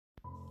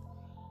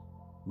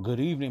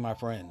Good evening, my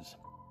friends,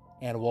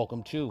 and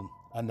welcome to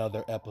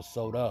another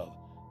episode of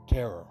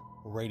Terror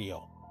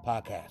Radio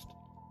Podcast.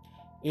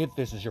 If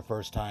this is your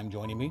first time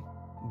joining me,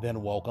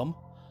 then welcome.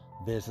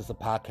 This is a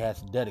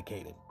podcast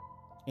dedicated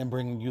in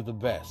bringing you the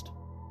best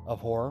of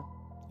horror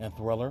and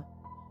thriller,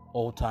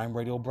 old-time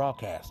radio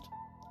broadcast,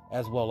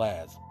 as well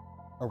as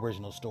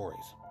original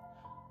stories.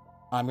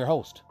 I'm your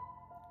host,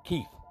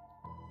 Keith,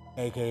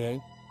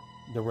 aka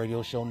the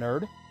Radio Show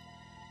Nerd,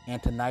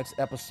 and tonight's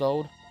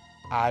episode,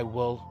 I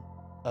will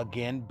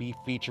again be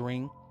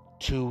featuring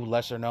two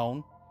lesser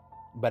known,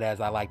 but as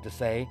I like to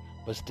say,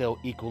 but still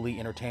equally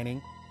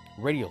entertaining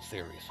radio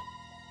series.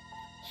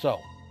 So,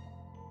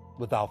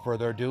 without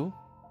further ado,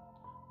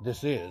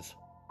 this is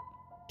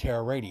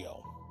Terror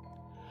Radio.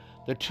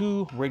 The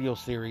two radio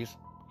series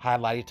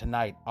highlighted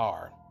tonight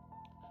are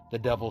The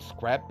Devil's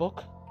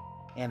Scrapbook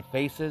and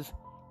Faces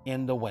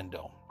in the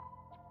Window.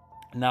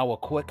 Now a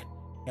quick,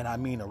 and I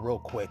mean a real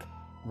quick,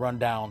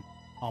 rundown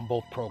on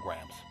both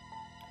programs.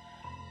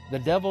 The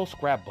Devil's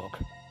Scrapbook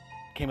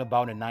came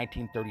about in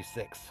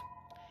 1936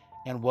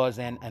 and was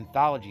an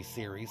anthology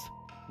series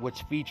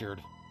which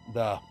featured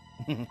the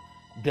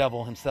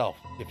devil himself,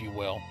 if you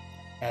will,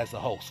 as the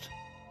host.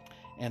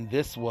 And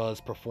this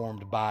was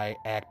performed by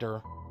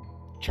actor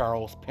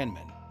Charles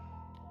Penman.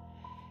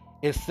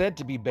 It's said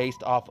to be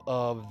based off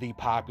of the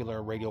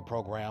popular radio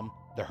program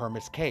The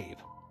Hermit's Cave.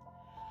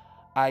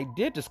 I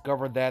did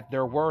discover that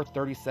there were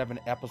 37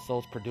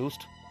 episodes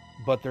produced,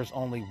 but there's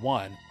only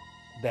one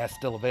that's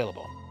still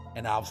available.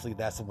 And obviously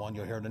that's the one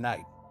you'll hear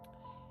tonight.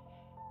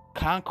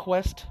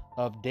 Conquest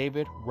of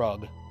David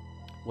Rugg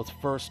was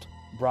first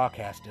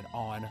broadcasted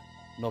on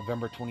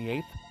November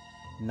 28th,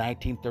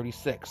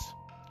 1936.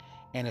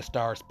 And it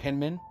stars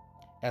Penman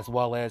as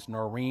well as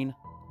Noreen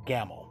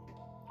Gamble.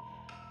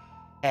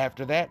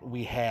 After that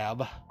we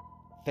have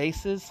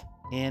Faces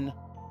in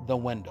the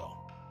Window.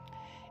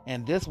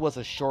 And this was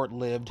a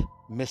short-lived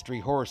mystery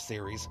horror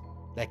series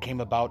that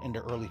came about in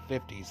the early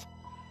 50s.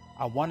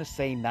 I want to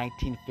say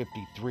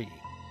 1953.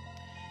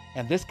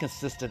 And this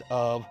consisted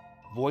of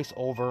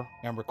voiceover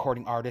and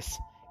recording artist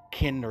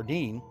Ken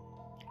Nordine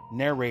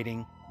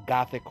narrating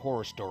gothic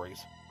horror stories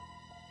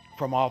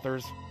from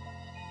authors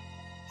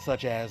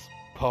such as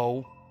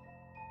Poe,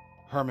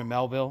 Herman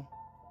Melville,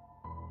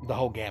 the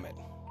whole gamut.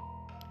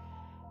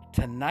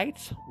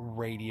 Tonight's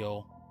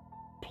radio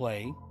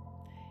play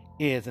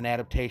is an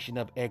adaptation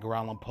of Edgar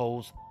Allan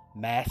Poe's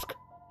Masque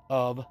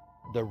of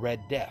the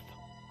Red Death,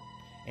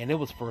 and it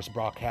was first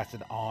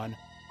broadcasted on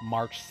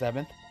March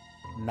 7th,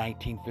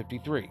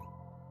 1953.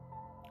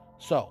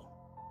 So,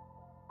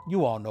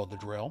 you all know the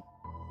drill.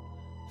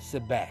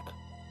 Sit back,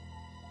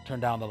 turn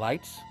down the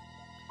lights,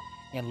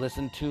 and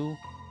listen to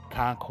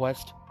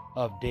Conquest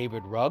of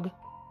David Rugg,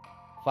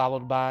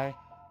 followed by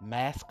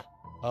Masque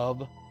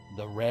of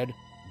the Red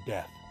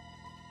Death.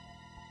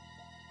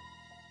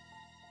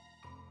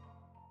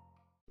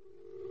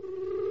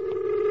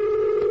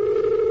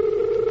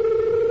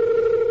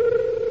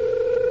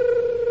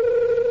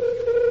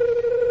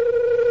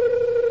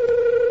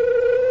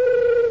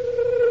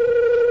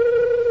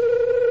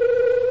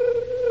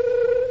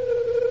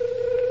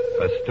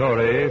 A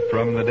story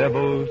from the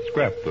Devil's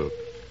Scrapbook.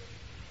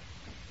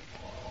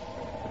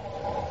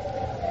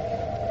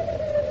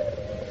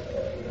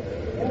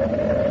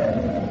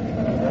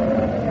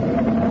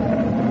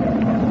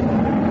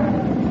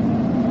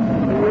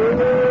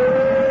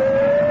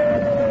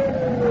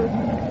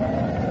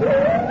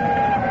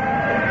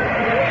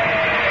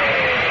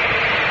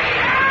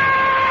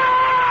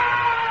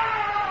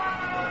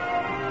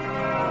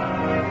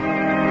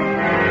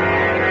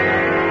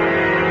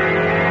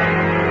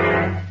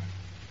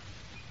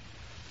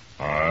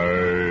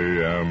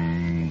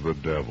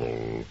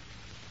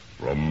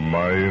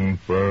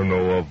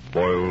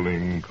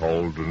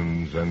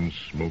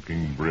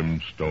 Smoking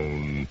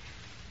brimstone,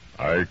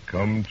 I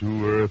come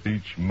to earth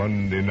each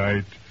Monday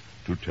night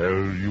to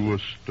tell you a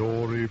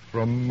story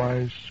from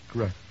my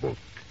scrapbook.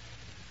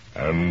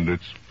 And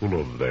it's full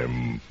of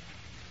them.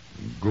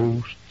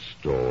 Ghost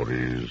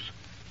stories,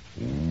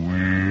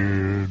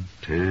 weird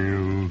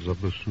tales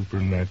of the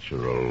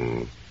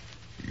supernatural.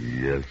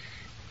 Yes,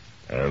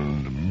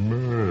 and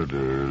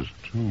murders,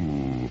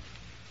 too.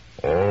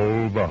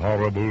 All the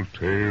horrible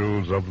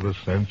tales of the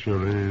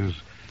centuries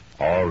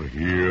are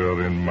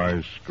here in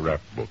my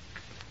scrapbook.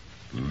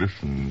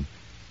 Listen,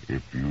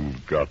 if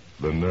you've got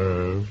the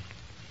nerve.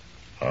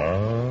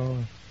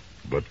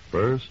 But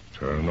first,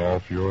 turn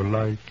off your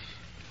lights.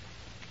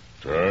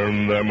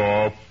 Turn them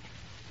off.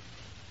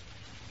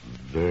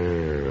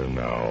 There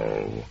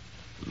now.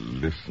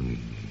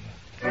 Listen.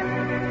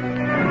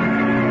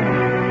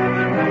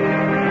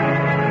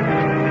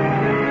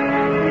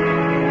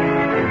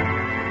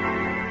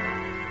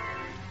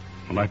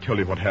 Well, I tell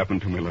you what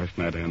happened to me last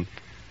night, Anne.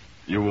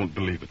 You won't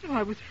believe it. Oh,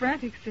 I was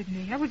frantic,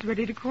 Sidney. I was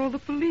ready to call the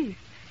police.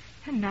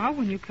 And now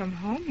when you come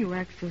home, you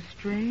act so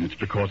strange. It's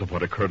because of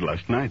what occurred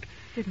last night.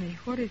 Sidney,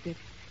 what is it?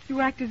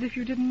 You act as if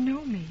you didn't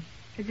know me.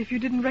 As if you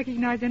didn't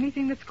recognize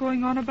anything that's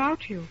going on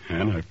about you.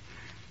 Anne,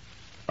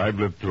 I've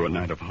lived through a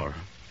night of horror.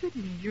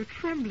 Sidney, you're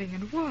trembling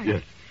and white.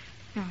 Yes.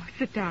 Now,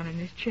 sit down in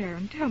this chair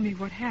and tell me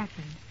what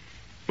happened.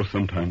 Well,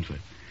 sometimes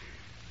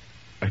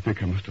I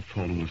think I must have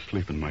fallen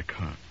asleep in my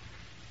car.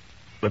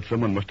 That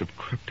someone must have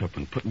crept up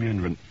and put me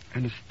under an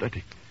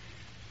anesthetic.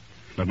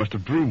 I must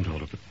have dreamed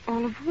all of it.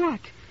 All of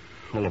what?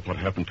 All of what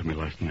happened to me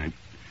last night.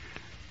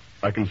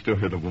 I can still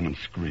hear the woman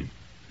scream.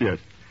 Yes.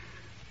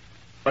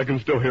 I can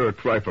still hear her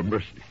cry for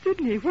mercy.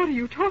 Sidney, what are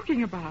you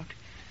talking about?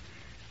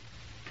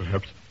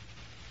 Perhaps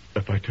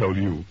if I tell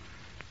you,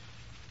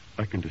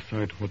 I can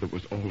decide whether it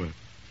was all a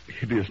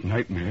hideous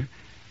nightmare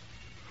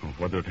or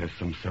whether it has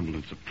some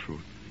semblance of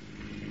truth.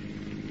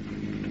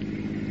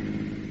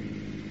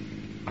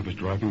 I was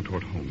driving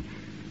toward home,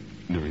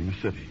 nearing the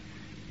city.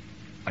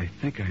 I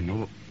think I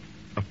know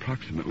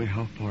approximately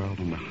how far out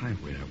on the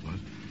highway I was.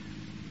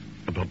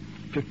 About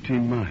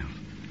 15 miles.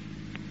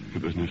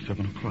 It was near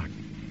 7 o'clock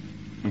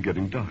and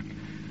getting dark.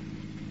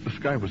 The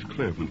sky was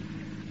clear when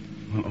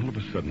all of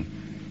a sudden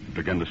it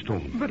began to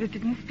storm. But it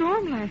didn't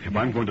storm last If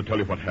night. I'm going to tell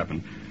you what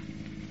happened,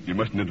 you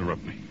mustn't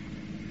interrupt me.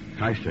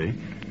 I say,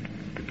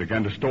 it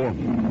began to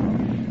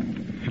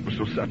storm. It was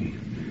so sudden.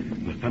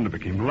 And the thunder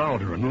became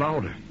louder and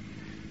louder.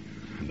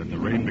 And then the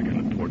rain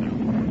began to pour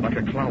down, like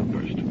a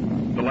cloudburst.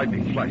 The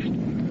lightning flashed.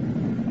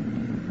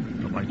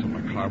 The lights on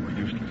my car were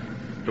useless.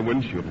 The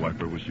windshield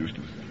wiper was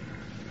useless.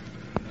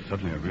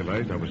 Suddenly I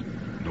realized I was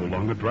no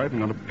longer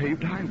driving on a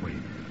paved highway.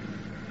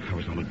 I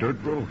was on a dirt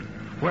road,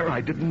 where I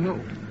didn't know.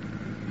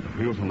 The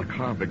wheels on the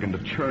car began to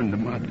churn the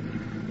mud.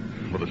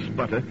 With a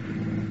sputter,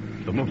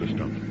 the motor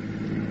stopped.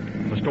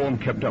 The storm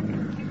kept up.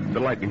 The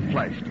lightning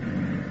flashed.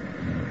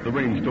 The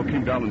rain still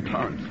came down in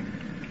torrents.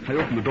 I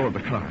opened the door of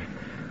the car.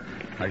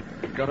 I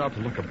got out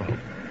to look about,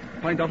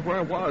 find out where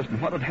I was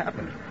and what had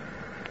happened.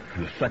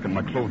 In a second,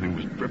 my clothing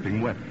was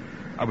dripping wet.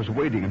 I was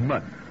wading in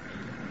mud.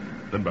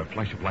 Then, by a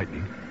flash of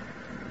lightning,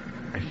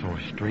 I saw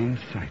a strange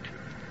sight.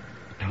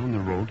 Down the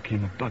road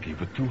came a buggy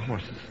with 2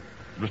 horses.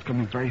 It was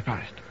coming very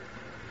fast.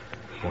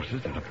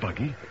 Horses and a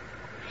buggy?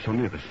 So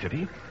near the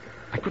city?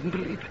 I couldn't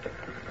believe it.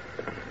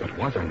 But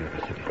was I near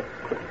the city?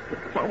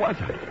 Where was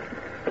I?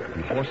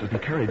 And the horses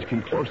and carriage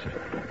came closer.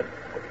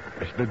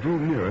 As they drew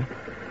nearer,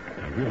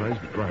 I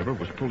realized the driver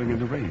was pulling in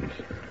the reins.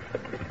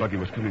 The buggy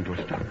was coming to a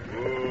stop.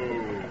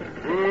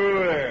 Whoa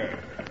there.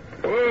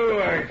 Whoa,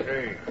 I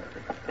say.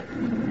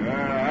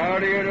 How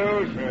do you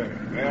do, sir?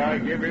 May I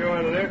give you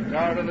a lift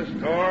out of the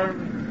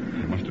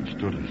storm? I must have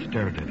stood and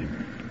stared at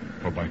him,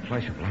 for by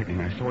flash of lightning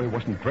I saw he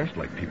wasn't dressed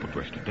like people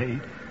dress today.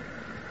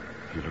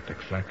 He looked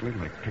exactly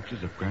like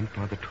pictures of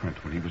Grandfather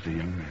Trent when he was a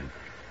young man,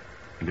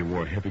 and he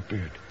wore a heavy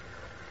beard.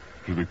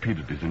 He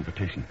repeated his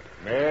invitation.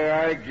 May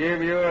I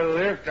give you a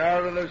lift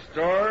out of the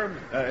storm?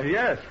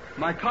 Yes,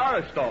 my car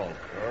is stalled.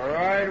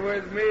 Ride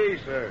with me,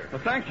 sir.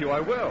 Well, thank you, I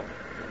will.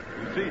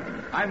 You see,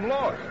 I'm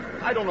lost.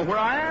 I don't know where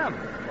I am.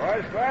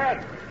 What's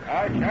that?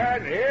 I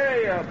can't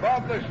hear you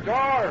above the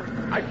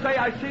storm. I say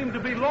I seem to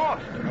be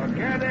lost. Now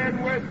get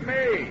in with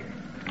me.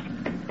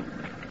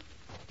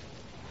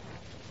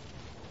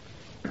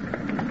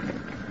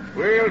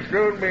 We'll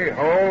soon be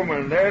home,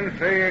 and then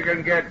so you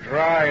can get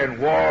dry and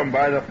warm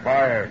by the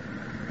fire.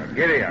 Now,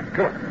 giddy up.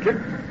 Come on.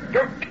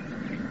 Come on.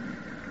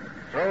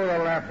 Throw the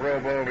lap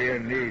robe over your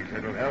knees.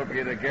 It'll help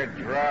you to get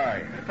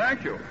dry.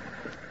 Thank you.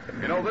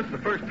 You know, this is the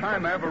first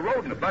time I ever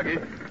rode in a buggy.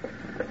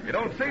 You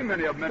don't see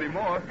many of them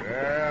anymore.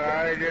 Well,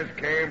 I just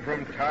came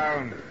from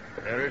town.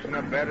 There isn't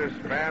a better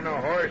span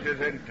of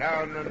horses in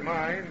town than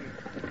mine.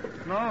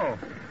 No,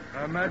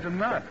 I imagine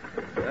not.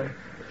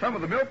 Some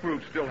of the milk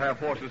routes still have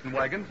horses and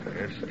wagons.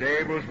 The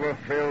stables were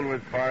filled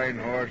with fine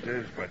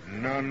horses, but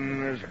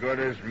none as good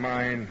as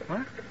mine.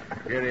 What?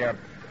 Giddy up.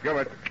 Come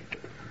on.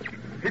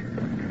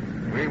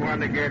 We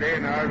want to get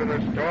in out of the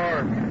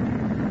storm.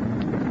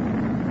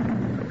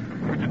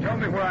 Would you tell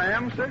me where I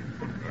am, sir?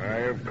 Why,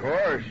 of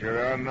course.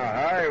 You're on the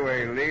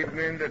highway leading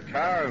into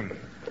town.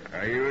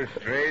 Are you a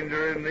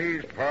stranger in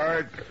these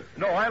parts?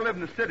 No, I live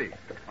in the city,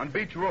 on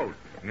Beach Road.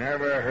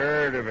 Never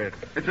heard of it.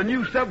 It's a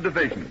new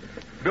subdivision,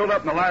 built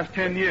up in the last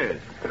 10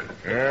 years.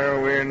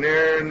 Well, we're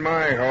nearing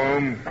my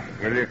home.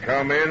 Will you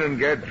come in and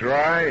get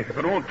dry? If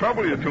it won't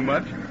trouble you too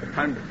much,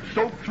 I'm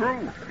soaked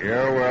through.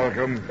 You're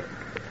welcome.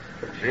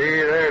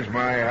 See, there's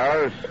my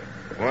house.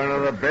 One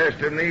of the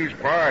best in these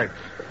parts.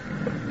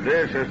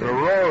 This is the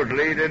road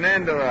leading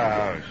into the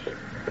house.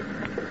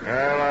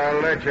 Well,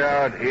 I'll let you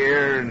out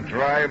here and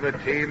drive the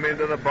team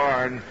into the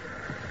barn.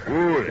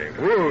 Woody.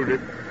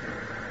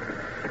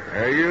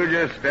 Now, you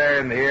just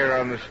stand here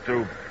on the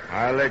stoop.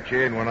 I'll let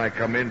you in when I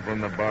come in from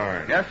the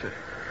barn. Yes, sir.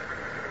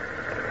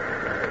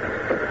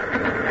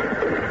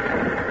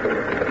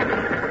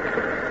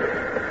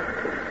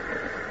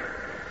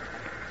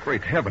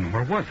 Great heaven,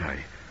 where was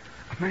I?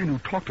 A man who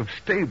talked of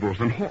stables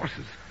and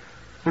horses,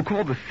 who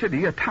called the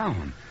city a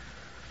town.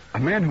 A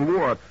man who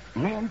wore a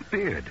long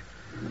beard.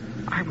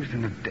 I was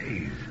in a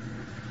daze.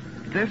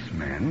 This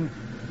man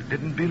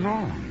didn't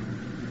belong.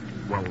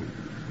 Well,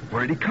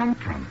 where'd he come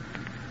from?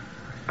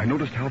 I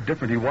noticed how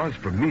different he was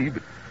from me,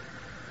 but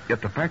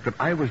yet the fact that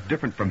I was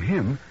different from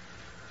him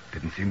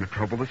didn't seem to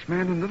trouble this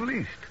man in the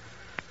least.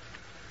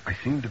 I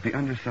seemed to be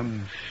under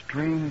some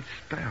strange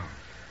spell.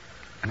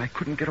 and I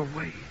couldn't get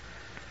away.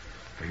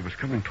 But he was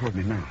coming toward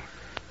me now,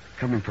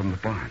 coming from the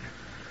barn.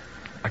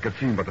 I could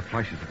see him by the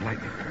flashes of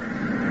lightning.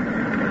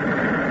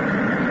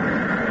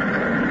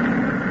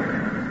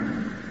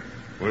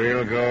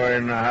 We'll go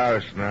in the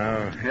house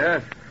now.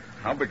 Yes,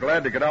 I'll be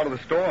glad to get out of the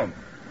storm.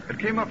 It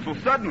came up so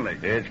suddenly.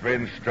 It's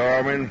been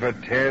storming for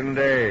 10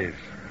 days.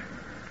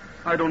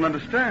 I don't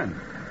understand.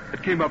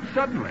 It came up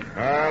suddenly.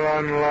 I'll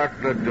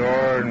unlock the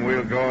door and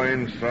we'll go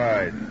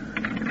inside.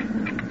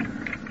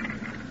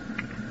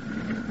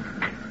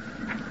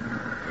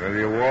 Will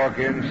you walk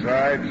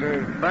inside,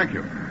 sir? Thank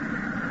you.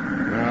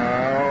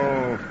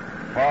 Now,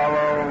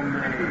 follow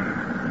me.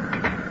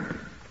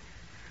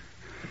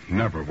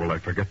 Never will I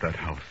forget that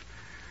house.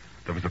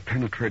 There was a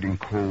penetrating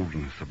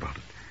coldness about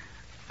it,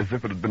 as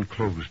if it had been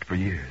closed for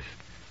years,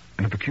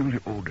 and a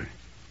peculiar odor.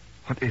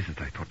 What is it,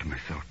 I thought to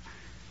myself?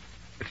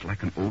 It's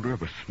like an odor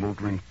of a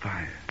smoldering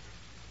fire.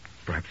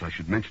 Perhaps I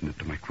should mention it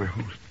to my queer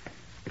host,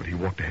 but he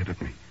walked ahead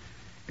of me.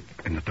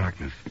 In the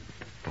darkness,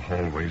 the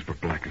hallways were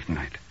black as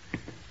night.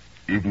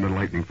 Even the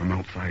lightning from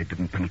outside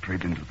didn't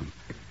penetrate into them.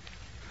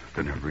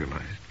 Then I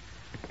realized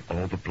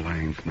all the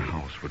blinds in the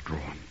house were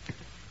drawn.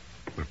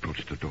 We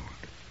approached the door.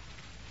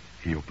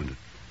 He opened it.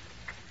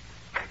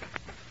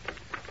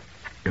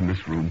 In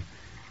this room,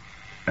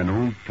 an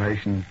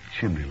old-fashioned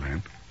chimney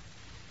lamp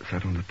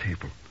sat on the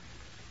table.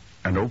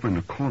 And over in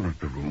the corner of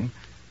the room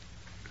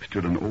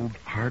stood an old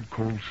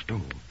hard-coal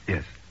stove.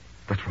 Yes,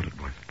 that's what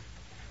it was.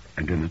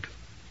 And in it,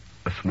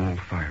 a small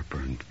fire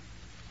burned.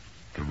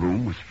 The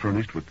room was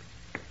furnished with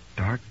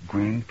dark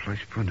green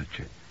plush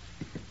furniture.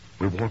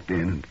 We walked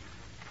in, and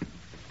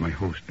my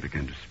host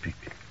began to speak.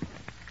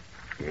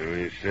 Will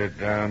you sit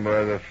down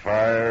by the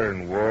fire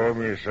and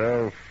warm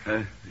yourself?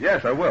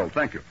 Yes, I will.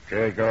 Thank you.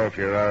 Take off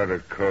your outer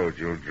coat.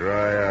 You'll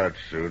dry out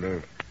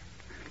sooner.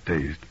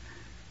 Dazed,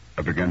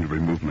 I began to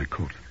remove my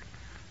coat.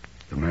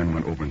 The man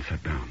went over and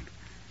sat down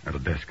at a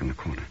desk in the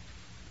corner.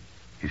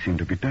 He seemed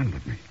to be done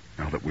with me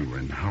now that we were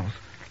in the house.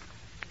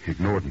 He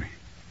ignored me,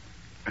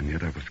 and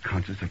yet I was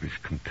conscious of his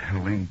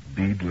compelling,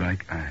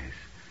 bead-like eyes.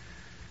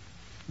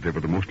 They were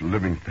the most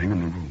living thing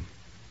in the room.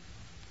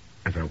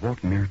 As I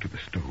walked near to the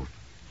stove,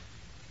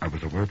 I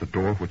was aware the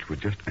door which we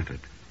just entered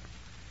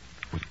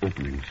was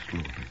opening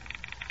slowly.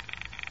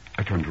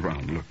 I turned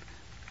around and looked.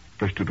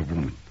 There stood a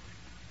woman.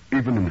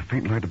 Even in the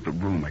faint light of the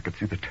room, I could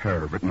see the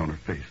terror written on her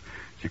face.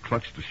 She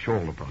clutched a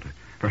shawl about her.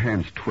 Her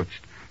hands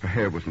twitched. Her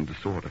hair was in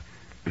disorder,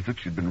 as if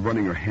she'd been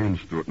running her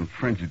hands through it in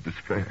frenzied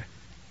despair.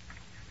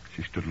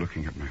 She stood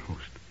looking at my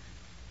host.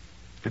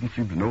 Didn't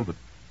seem to know that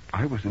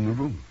I was in the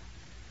room.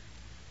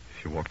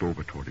 She walked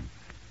over toward him.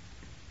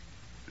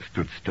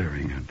 Stood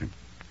staring at him.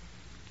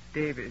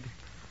 David.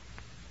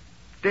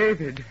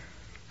 David.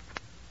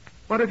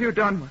 What have you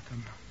done with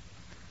them?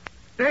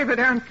 David,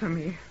 answer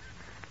me.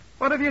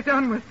 What have you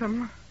done with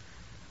them?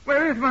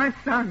 Where is my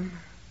son?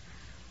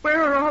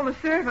 Where are all the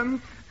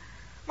servants?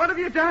 What have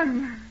you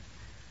done?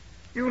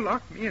 You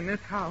locked me in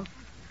this house.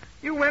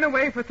 You went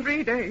away for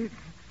 3 days.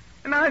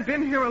 And I've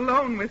been here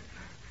alone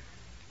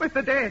with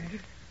the dead.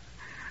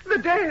 The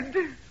dead.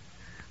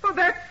 Oh,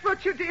 that's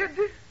what you did.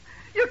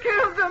 You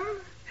killed them.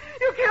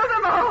 You killed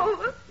them all.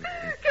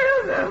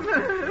 Kill them.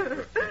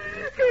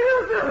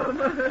 Kill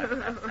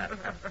them.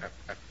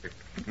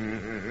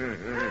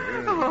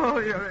 Oh,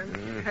 you're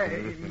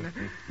insane.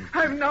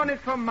 I've known it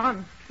for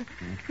months.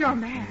 You're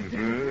mad.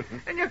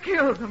 And you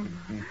killed them.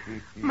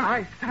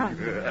 My son.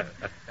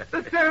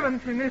 The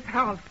servants in this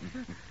house.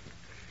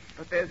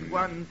 But there's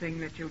one thing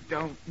that you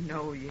don't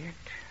know yet.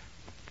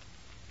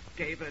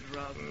 David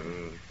Rugg.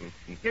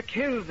 You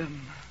killed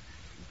them.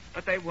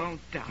 But they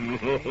won't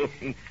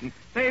die.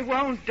 They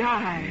won't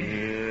die.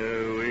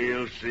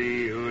 We'll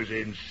see who's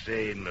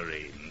insane,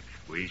 Lorraine.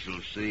 We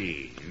shall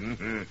see.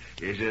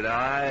 Is it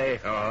I?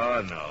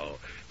 Oh, no.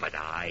 But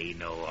I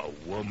know a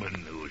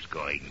woman who's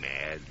going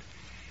mad.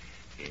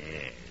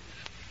 Yes.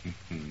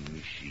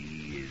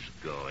 She is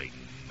going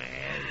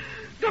mad.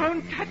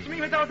 Don't touch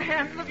me with those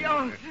hands of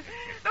yours.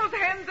 Those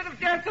hands that have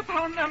death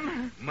upon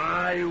them.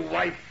 My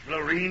wife,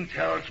 Lorraine,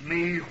 tells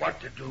me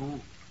what to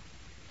do.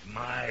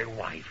 My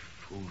wife,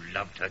 who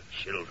loved her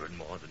children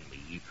more than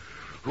me,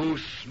 who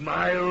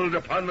smiled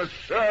upon the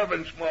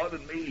servants more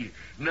than me.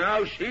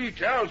 Now she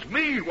tells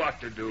me what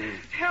to do.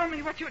 Tell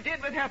me what you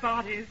did with their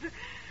bodies.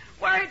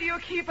 Why do you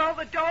keep all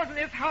the doors in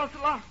this house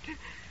locked?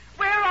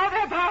 Where are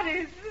their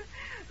bodies?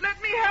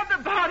 Let me have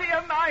the body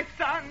of my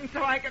son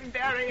so I can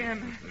bury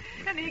him,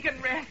 and he can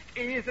rest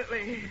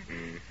easily.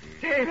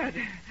 David,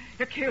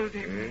 you killed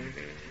him,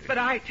 but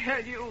I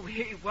tell you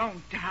he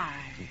won't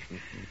die.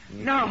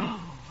 No.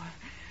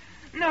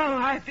 No,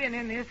 I've been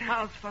in this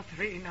house for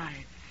 3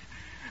 nights.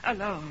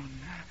 Alone.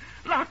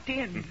 Locked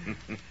in.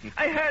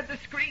 I heard the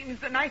screams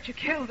the night you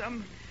killed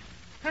them.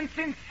 And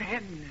since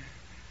then,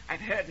 I've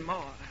heard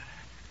more.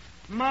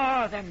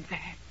 More than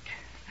that.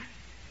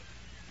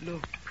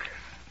 Look.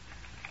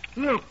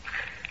 Look.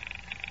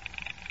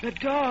 The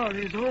door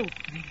is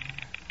opening.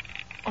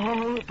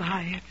 All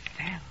by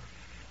itself.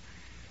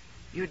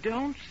 You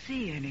don't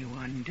see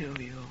anyone, do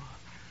you?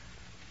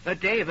 But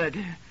David,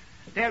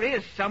 There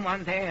is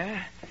someone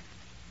there.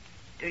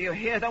 Do you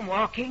hear them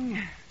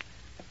walking?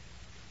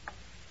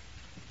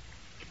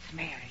 It's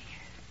Mary.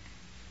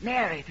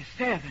 Mary, the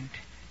servant.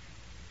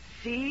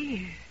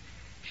 See?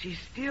 She's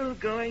still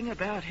going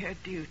about her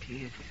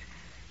duties.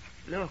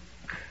 Look.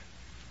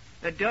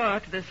 The door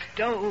to the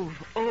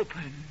stove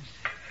opens.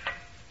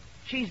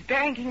 She's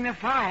banking the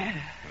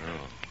fire.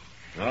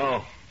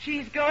 No.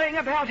 She's going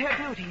about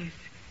her duties,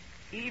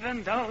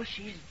 even though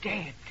she's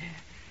dead.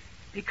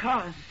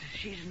 Because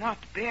she's not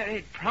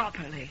buried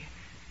properly.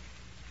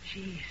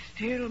 She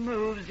still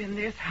moves in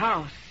this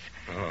house.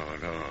 Oh,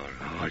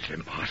 no, it's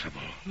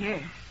impossible.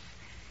 Yes.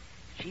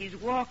 She's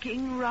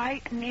walking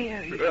right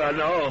near you.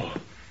 No.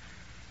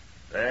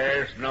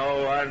 There's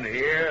no one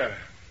here.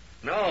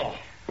 No.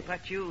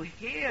 But you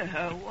hear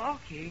her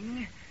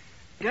walking,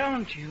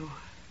 don't you?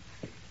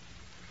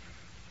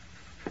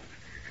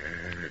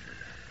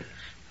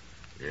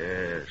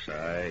 Yes,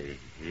 I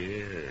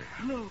hear.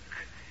 Look.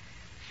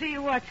 See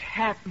what's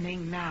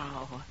happening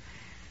now.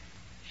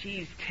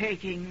 She's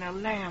taking the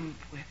lamp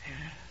with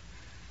her.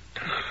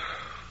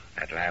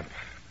 That lamp.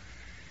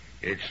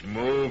 It's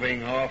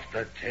moving off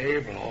the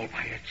table all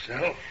by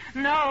itself.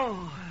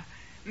 No.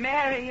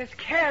 Mary is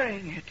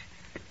carrying it.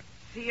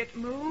 See it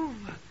move?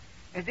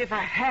 As if a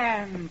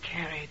hand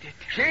carried it.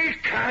 She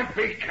can't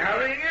be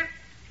carrying it.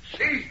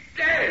 She's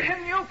dead.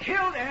 And you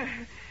killed her.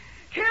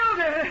 Killed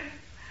her.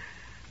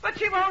 But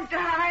she won't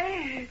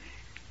die.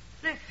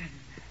 Listen.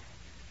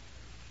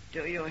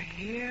 Do you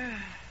hear?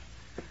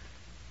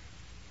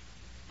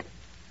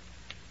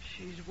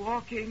 She's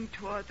walking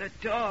toward the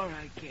door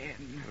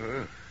again.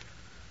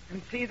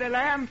 And see the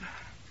lamp?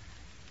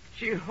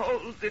 She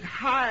holds it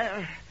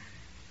higher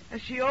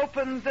as she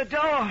opens the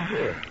door.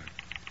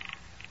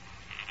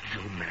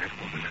 You mad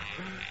woman.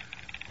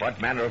 What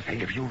manner of thing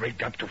have you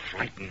rigged up to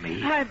frighten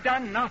me? I've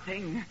done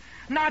nothing.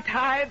 Not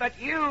I, but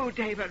you,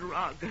 David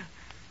Rugg.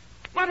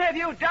 What have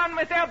you done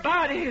with their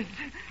bodies?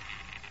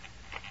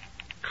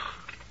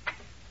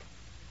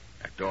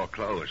 That door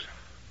closed.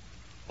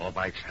 All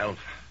by itself.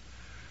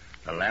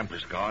 The lamp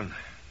is gone.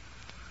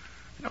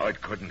 No,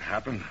 it couldn't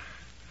happen.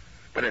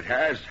 But it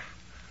has.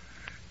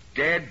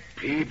 Dead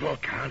people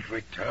can't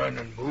return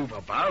and move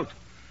about.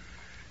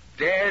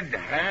 Dead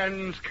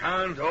hands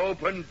can't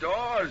open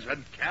doors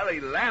and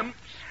carry lamps.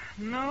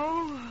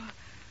 No.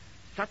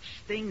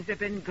 Such things have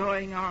been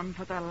going on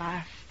for the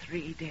last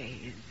 3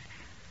 days.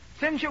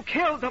 Since you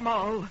killed them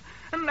all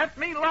and left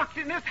me locked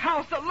in this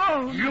house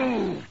alone.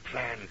 You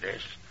planned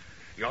this.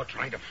 You're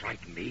trying to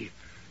frighten me.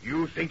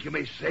 You think you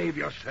may save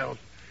yourself.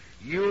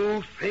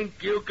 You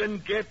think you can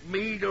get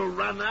me to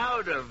run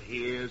out of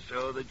here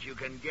so that you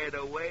can get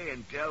away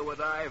and tell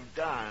what I've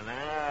done.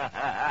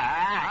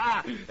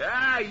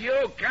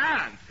 You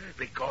can't,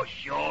 because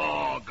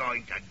you're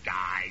going to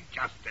die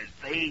just as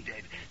they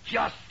did.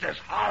 Just as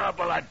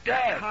horrible a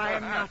death.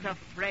 I'm not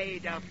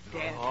afraid of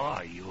death. Oh,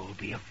 you'll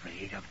be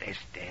afraid of this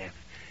death.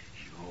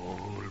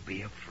 You'll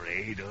be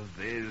afraid of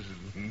this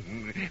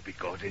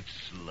because it's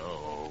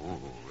slow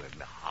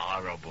and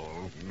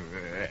horrible.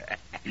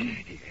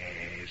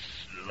 Yes,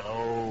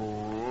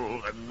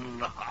 slow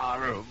and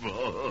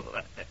horrible.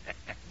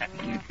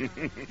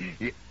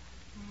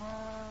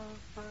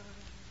 Mother,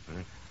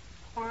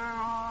 where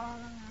are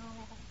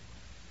you?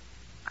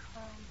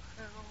 Come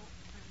help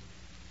me.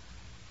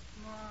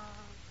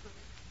 Mother.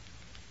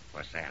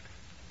 What's that?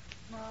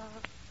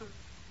 Mother,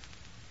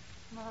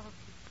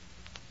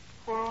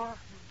 where are you?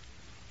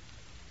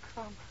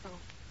 Come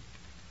help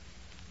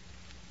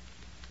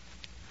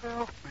me.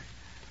 Help me.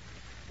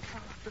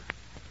 Mother.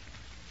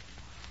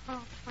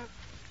 Mother.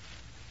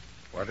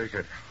 What is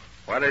it?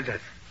 What is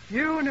it?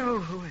 You know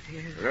who it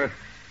is.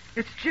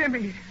 It's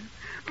Jimmy,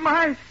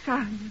 my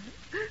son.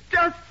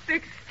 Just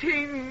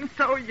 16,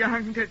 so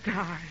young to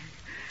die.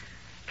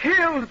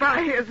 Killed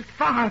by his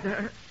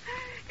father.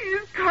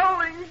 He's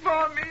calling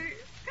for me.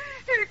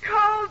 He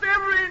calls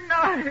every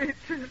night.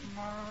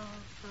 Mother.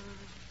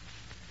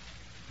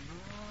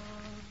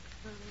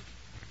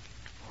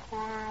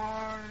 Where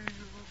are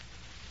you?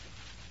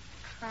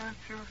 Can't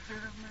you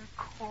hear me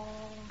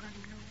calling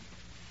you?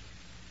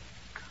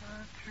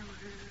 Can't you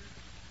hear?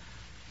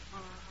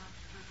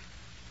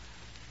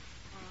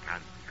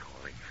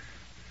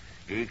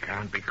 He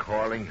can't be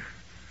calling.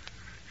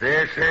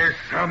 This is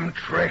some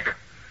trick.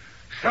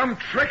 Some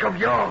trick of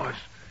yours.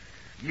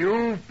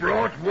 You've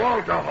brought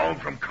Walter home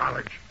from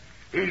college.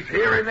 He's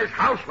here in this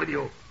house with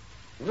you.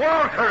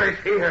 Walter is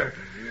here.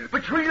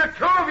 Between the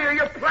two of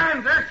you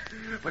planned this.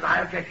 But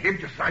I'll get him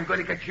just as I'm going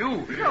to get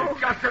you. No.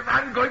 Just as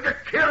I'm going to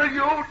kill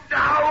you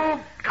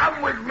now.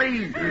 Come with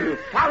me.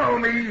 Follow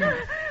me.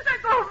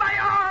 Let go of my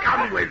arm.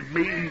 Come with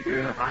me.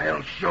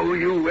 I'll show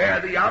you where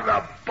the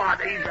other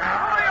bodies Oh,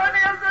 are. your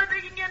nails are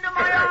digging into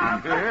my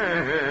arm.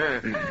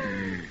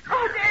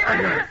 Oh,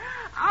 David.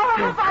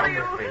 I'll follow come you.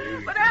 with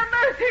me. But have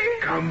mercy.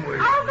 Come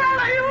with I'll me.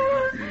 follow you.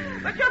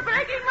 But you're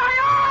breaking my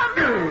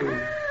arm.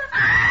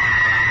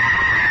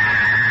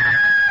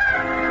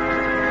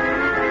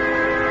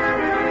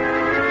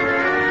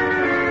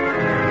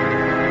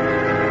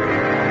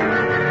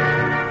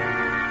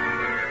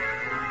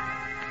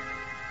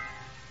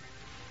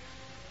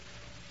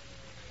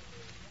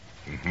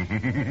 A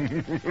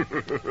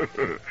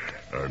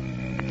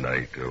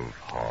night of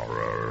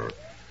horror.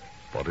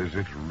 But is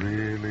it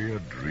really a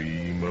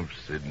dream of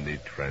Sidney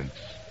Trent's?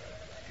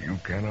 You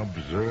can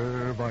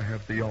observe I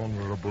have the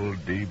Honorable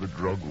David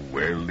Rugg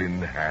well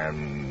in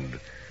hand.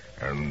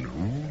 And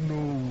who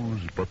knows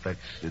but that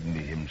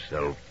Sidney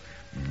himself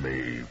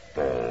may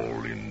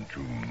fall into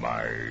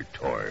my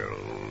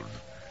toils.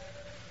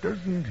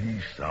 Doesn't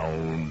he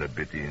sound a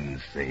bit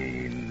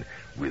insane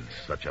with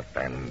such a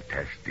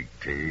fantastic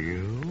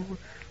tale?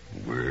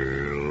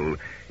 Well,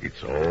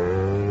 it's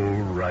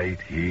all right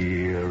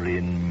here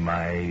in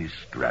my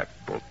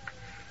scrapbook.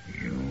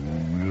 You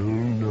will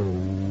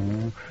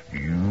know.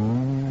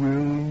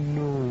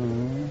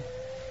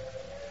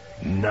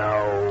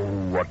 Now,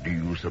 what do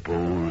you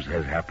suppose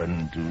has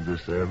happened to the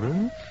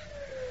servants?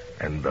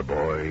 And the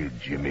boy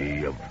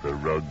Jimmy of the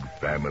Rugg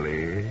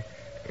family?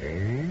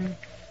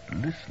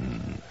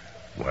 Listen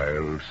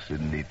while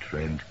Sidney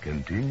Trent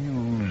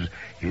continues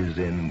his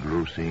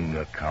engrossing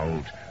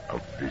account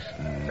of this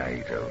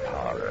night of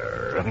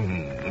horror.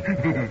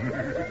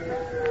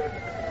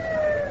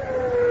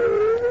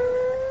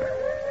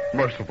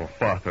 Merciful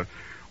Father,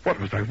 what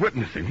was I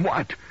witnessing?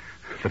 What?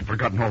 I'd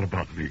forgotten all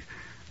about me.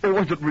 Or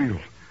was it real?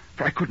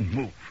 For I couldn't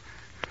move.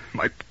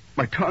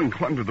 My tongue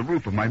clung to the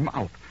roof of my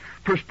mouth.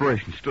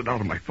 Perspiration stood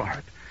out of my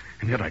forehead.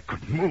 And yet I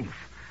couldn't move.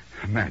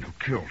 A man who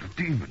killed a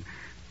demon.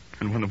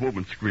 And when the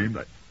woman screamed,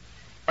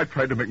 I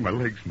tried to make my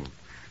legs move.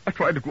 I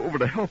tried to go over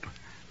to help her.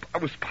 But I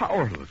was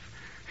powerless.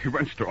 He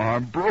wrenched her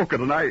arm, broke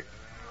it, and I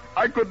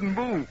couldn't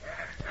move.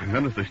 And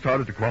then as they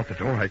started to go out the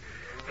door,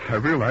 I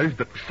realized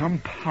that some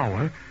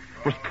power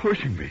was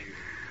pushing me.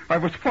 I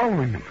was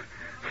following them.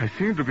 I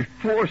seemed to be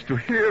forced to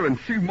hear and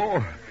see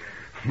more.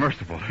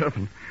 Merciful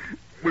heaven.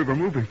 We were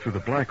moving through the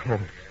black holes.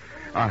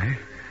 I,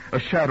 a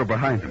shadow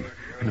behind them,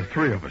 and the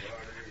three of us,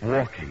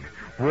 walking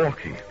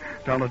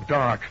down a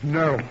dark,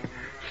 narrow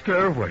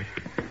stairway.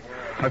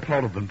 I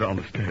followed them down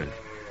the stairs.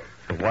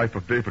 The wife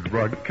of David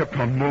Rugg kept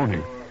on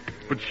moaning,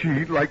 but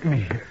she, like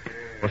me,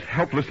 was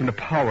helpless in the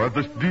power of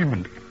this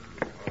demon.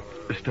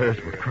 The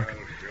stairs were crooked.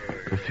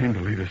 They seemed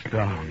to lead us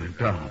down and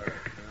down.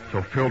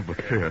 So filled with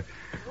fear,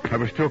 I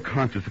was still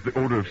conscious of the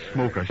odor of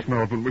smoke I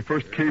smelled when we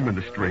first came in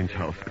this strange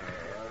house.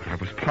 But I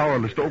was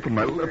powerless to open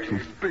my lips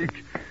and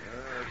speak.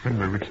 Then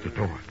we reached the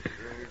door.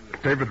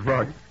 David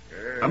Rugg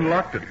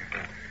unlocked it.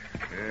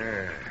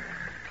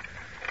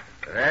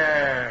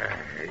 There,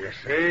 you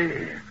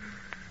see?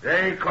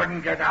 They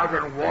couldn't get out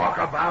and walk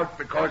about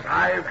because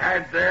I've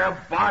had their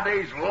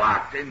bodies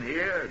locked in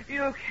here.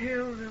 You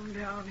killed them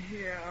down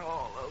here,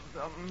 all of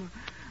them.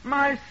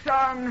 My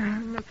son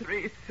and the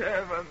three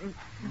servants.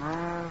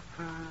 Mother.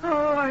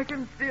 Oh, I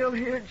can still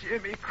hear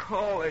Jimmy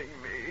calling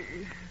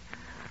me.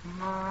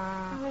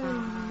 Mother.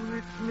 Oh,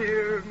 it's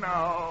near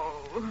now.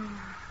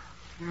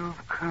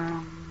 You've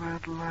come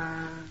at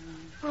last.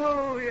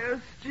 Oh, yes,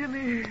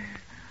 Jimmy.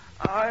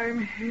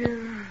 I'm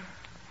here.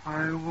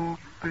 I won't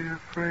be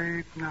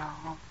afraid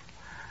now.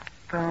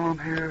 Down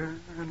here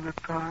in the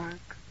dark.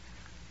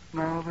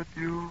 Now that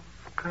you've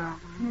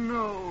come.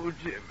 No,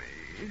 Jimmy.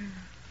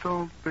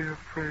 Don't be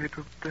afraid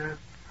of death,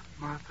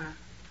 Mother.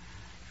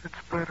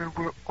 It's better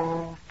we're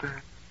all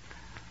dead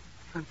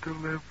than to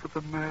live with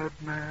a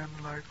madman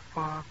like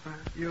Father.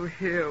 You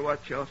hear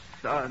what your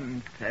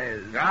son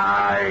says.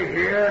 I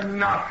hear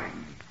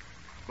nothing.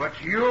 But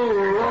you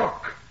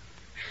look.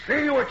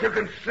 See what you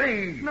can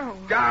see. No.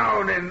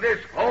 Down in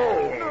this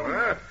hole. No.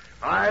 Huh?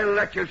 I'll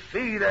let you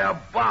see their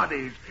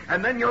bodies,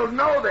 and then you'll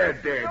know they're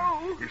dead.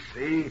 No. You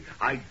see,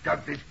 I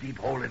dug this deep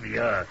hole in the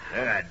earth.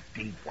 A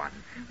deep one.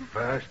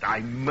 First,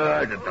 I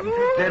murdered them.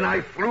 Then I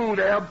threw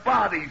their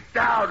bodies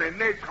down in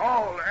this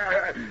hole.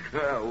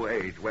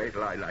 Wait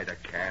till I light a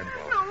candle.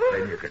 No.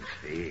 Then you can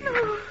see.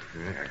 No.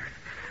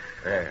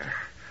 There.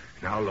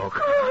 Now look.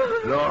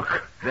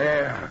 Look.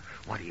 There.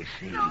 What do you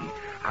see?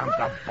 Aren't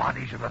the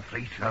bodies of the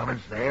three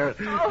servants there?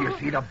 Do you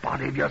see the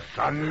body of your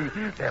son?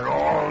 They're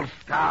all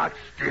stark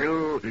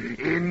still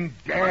in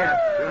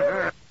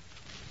death.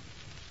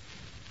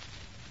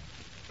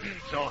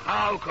 So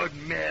how could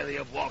Mary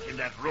have walked in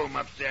that room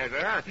upstairs,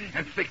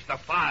 and fixed the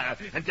fire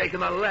and taken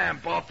the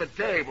lamp off the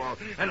table?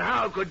 And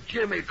how could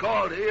Jimmy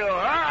call to you,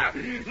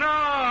 No,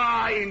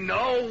 I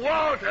know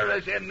Walter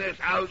is in this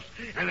house,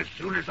 and as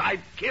soon as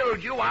I've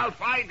killed you, I'll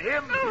find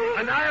him,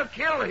 and I'll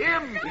kill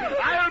him.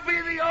 I'll be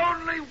the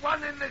only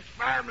one in this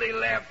family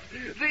left.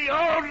 The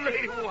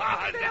only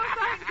one.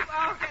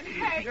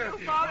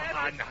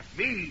 Not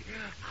me.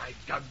 I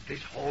dug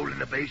this hole in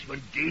the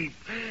basement deep,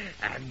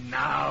 and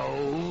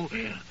now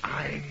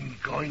I'm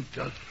going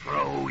to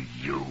throw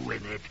you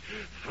in it.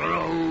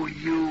 Throw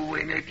you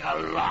in it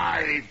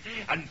alive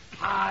and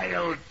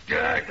pile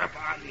dirt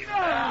upon you.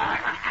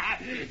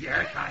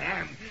 Yes, I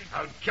am.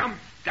 I'll jump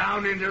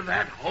down into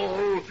that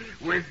hole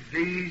with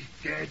these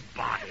dead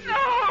bodies.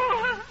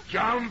 No!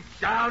 Jump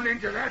down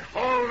into that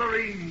hole,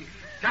 Lorene.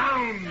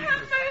 Down.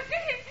 Have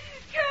mercy.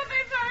 Kill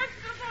me first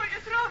before you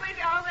throw me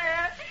down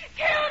there.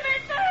 Kill me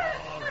first.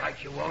 All right,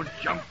 you won't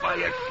jump by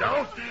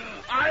yourself.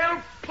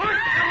 I'll push you.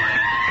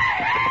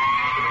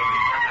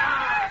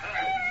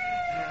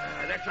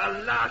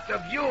 last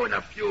of you in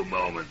a few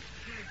moments.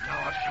 Now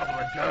I'll shovel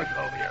the dirt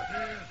over you.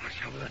 I'll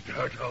shovel the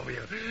dirt over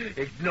you.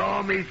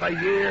 Ignore me for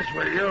years,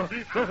 will you?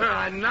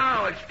 And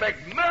now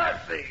expect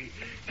mercy.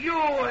 You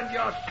and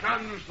your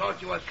sons thought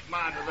you were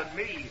smarter than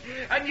me.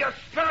 And your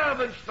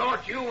servants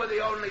thought you were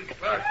the only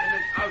person in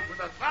this house with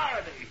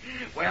authority.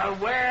 Well,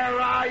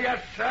 where are your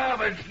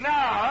servants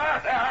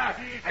now, huh?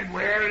 And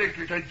where is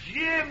little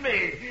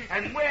Jimmy?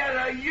 And where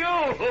are you?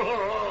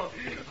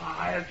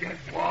 I'll get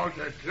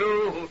Walter,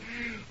 too.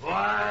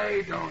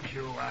 Why don't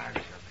you answer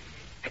me?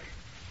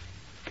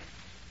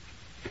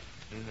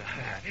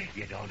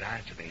 You don't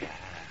answer me.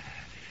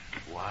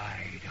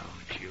 Why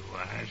don't you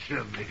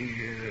answer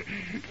me?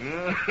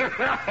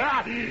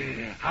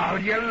 How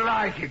do you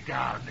like it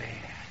down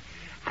there?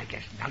 I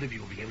guess none of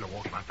you will be able to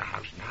walk about the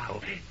house now,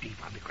 deep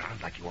on the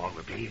ground like you all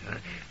will be, huh?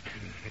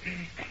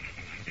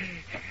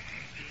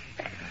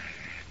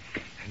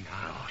 And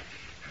now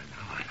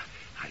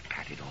I'll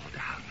pat it all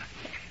down.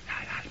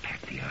 I'll pat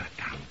the earth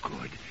down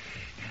good.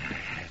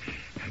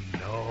 And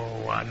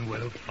no one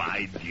will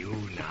find you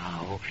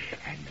now,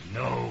 and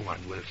no one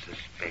will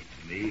suspect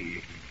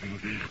me.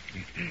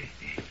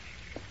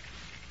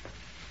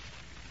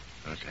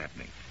 What's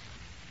happening?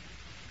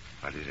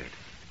 What is it?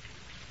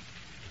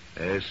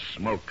 There's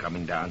smoke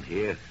coming down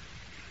here.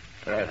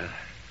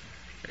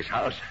 This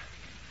house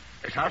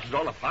is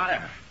all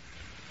afire.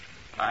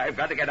 I've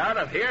got to get out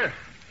of here.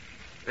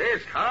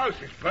 This house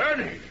is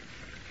burning.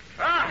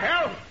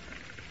 Help!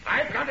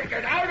 I've got to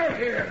get out of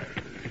here.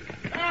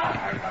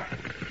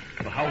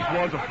 The house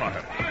was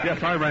afire.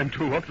 Yes, I ran,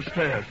 too, up the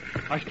stairs.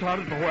 I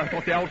started for where I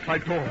thought the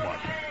outside door was.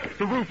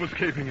 The roof was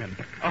caving in.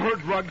 I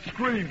heard Rugg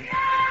scream.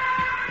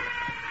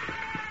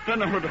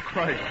 Then I heard a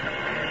crash. I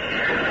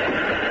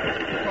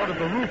thought of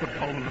the roof had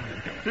fallen on.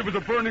 It was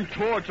a burning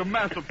torch, a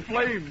mass of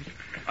flames.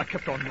 I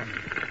kept on running.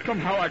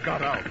 Somehow I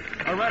got out.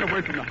 I ran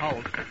away from the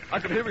house. I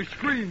could hear his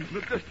screams in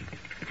the distance.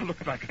 I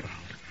looked back at the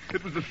house.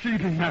 It was a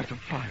seething mass of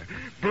fire,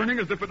 burning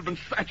as if it had been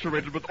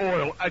saturated with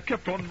oil. I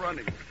kept on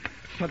running.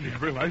 Suddenly I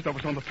realized I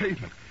was on the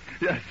pavement.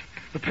 Yes,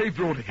 the paved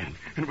road again,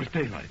 and it was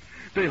daylight.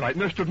 Daylight,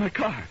 and there stood my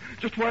car,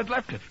 just where I'd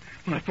left it,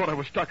 when I thought I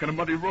was stuck on a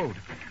muddy road.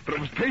 But it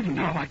was pavement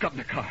now. I got in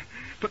the car,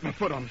 put my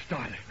foot on the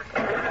starter,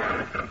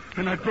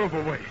 and I drove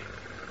away.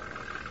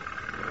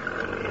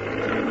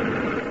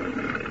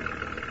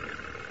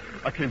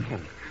 I came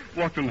home,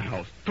 walked in the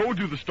house, told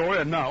you the story,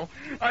 and now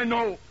I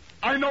know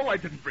I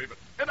didn't dream it.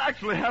 It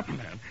actually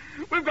happened, Anne.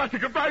 We've got to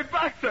get right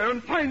back there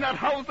and find that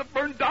house that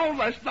burned down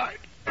last night.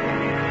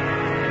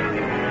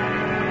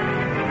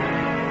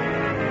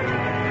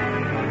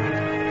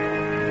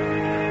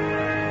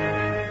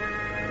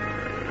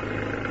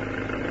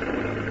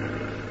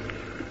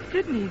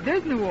 Sidney,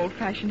 there's no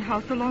old-fashioned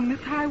house along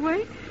this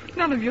highway.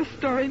 None of your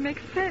story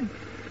makes sense.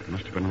 It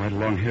must have been right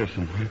along here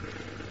somewhere.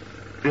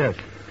 Yes,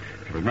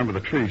 I remember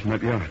the trees in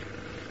that yard.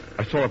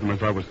 I saw them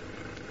as I was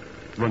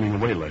running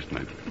away last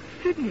night. But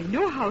Sidney,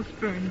 no house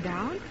burned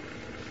down.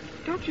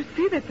 Don't you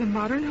see that's a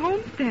modern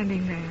home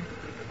standing there?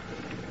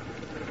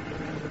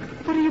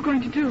 What are you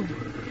going to do?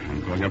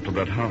 I'm going up to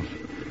that house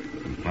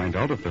and find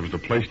out if there was a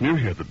place near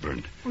here that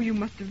burned. Oh, you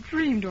must have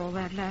dreamed all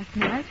that last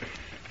night.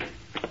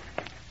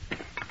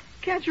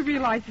 Can't you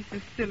realize this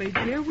is silly,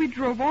 dear? We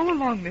drove all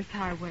along this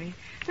highway.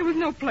 There was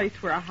no place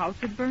where a house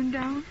had burned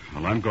down.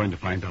 Well, I'm going to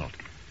find out.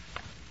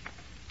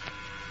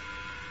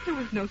 There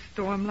was no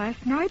storm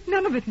last night.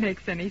 None of it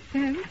makes any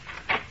sense.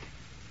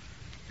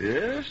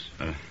 Yes?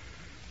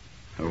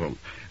 Well,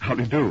 how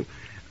do you do?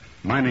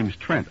 My name's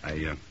Trent.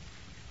 I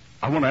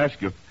want to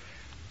ask you...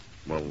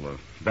 Well,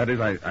 that is,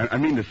 I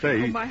mean to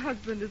say... Oh, my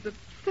husband is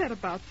upset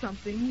about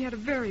something. He had a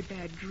very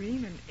bad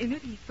dream, and in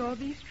it he saw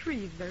these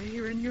trees that are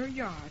here in your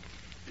yard.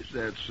 Is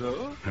that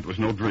so? That was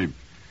no dream.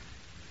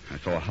 I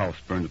saw a house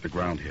burned to the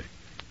ground here,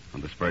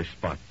 on this very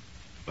spot,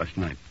 last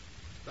night.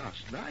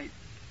 Last night?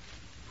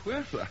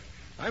 Well,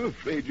 I'm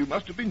afraid you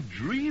must have been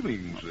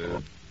dreaming,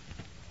 sir.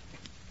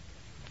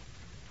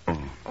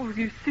 Oh,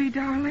 you see,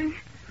 darling?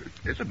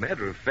 As a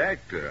matter of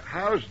fact, a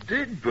house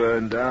did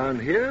burn down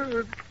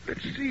here.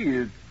 Let's see,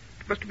 it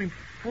must have been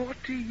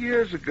 40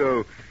 years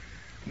ago.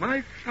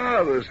 My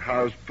father's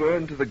house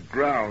burned to the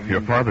ground.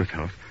 Your father's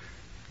house?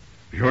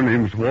 Your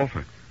name's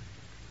Walter.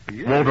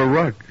 Yes. Walter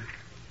Rugg.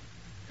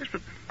 Yes,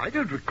 but I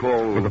don't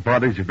recall... Were the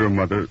bodies of your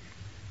mother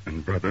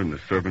and brother and the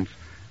servants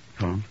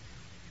found?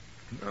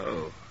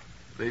 No,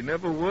 they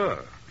never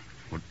were.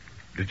 What,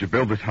 did you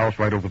build this house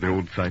right over the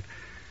old site?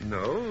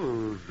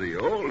 No, the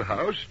old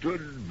house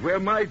stood where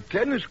my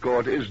tennis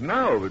court is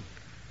now.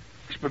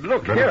 But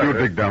look Then here... if you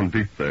dig down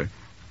deep there,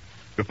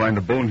 you'll find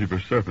the bones of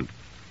your servants,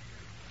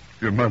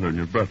 your mother and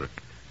your brother.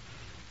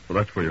 Well,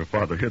 that's where your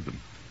father hid them.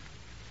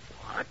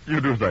 What?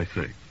 You do as I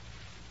say.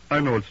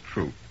 I know it's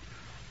true.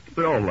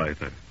 They all lie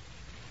there,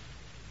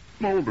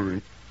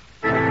 smoldering.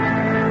 We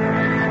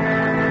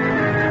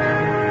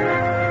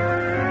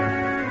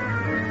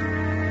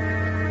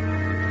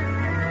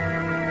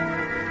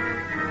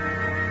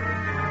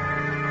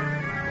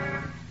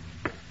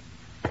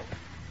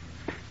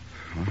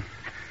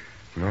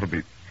ought to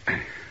be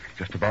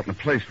just about in the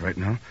place right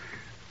now.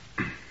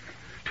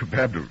 too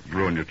bad to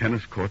ruin your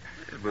tennis court.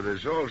 But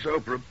it's all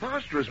so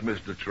preposterous,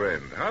 Mr.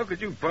 Trent. How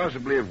could you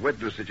possibly have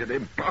witnessed such an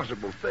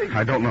impossible thing?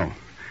 I don't know.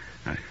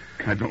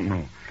 I don't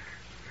know.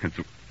 It's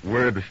the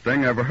weirdest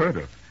thing I ever heard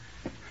of.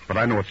 But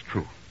I know it's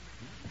true.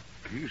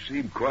 You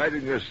seem quite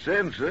in your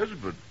senses,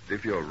 but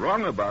if you're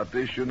wrong about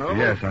this, you know...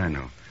 Yes, I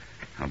know.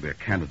 I'll be a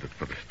candidate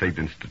for the state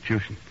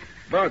institution.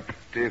 But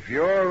if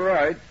you're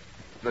right,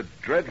 the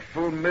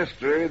dreadful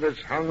mystery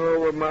that's hung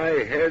over my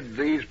head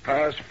these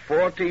past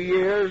 40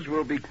 years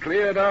will be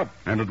cleared up.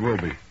 And it will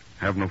be.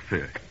 Have no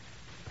fear.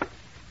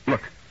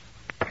 Look.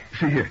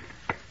 See here.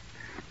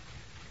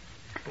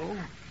 Bones.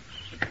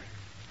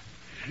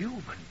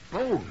 Human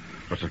bones.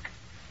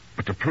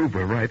 But to prove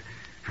we're right,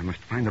 I must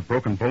find the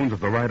broken bones of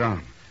the right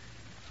arm.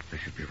 They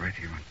should be right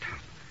here on top.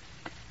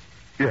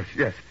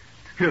 Yes.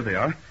 Here they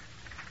are.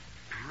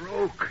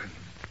 Broken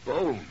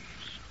bones.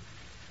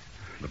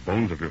 The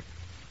bones of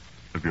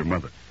your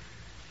mother.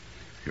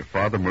 Your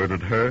father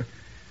murdered her,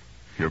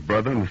 your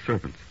brother, and the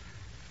servants,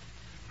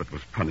 but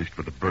was punished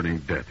with a burning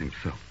death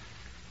himself.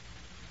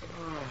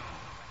 Oh,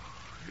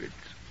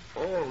 it's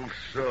all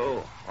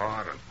so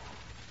horrible.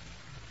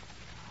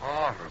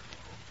 Horrible.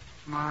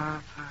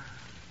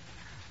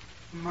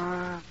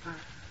 Mother,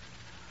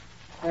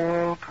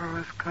 Walter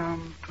has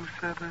come to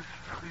set us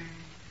free.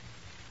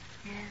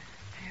 Yes,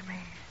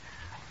 Jimmy.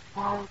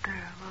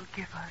 Walter will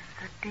give us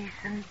a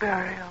decent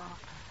burial.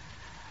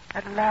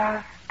 At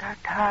last, our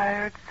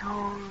tired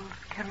souls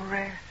can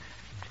rest.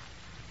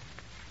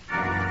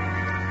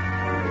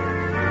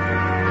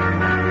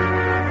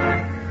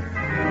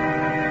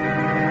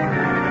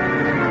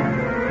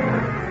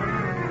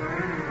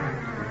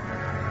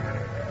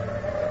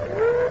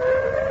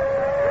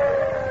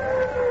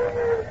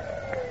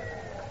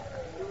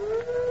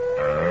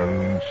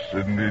 And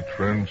Sidney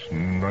Trent's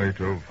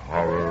night of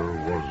horror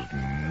was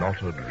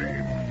not a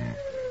dream.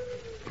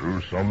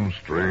 Through some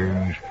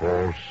strange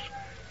force,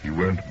 he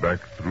went back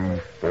through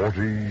 40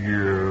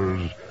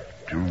 years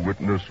to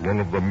witness one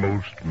of the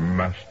most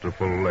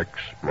masterful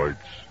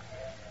exploits,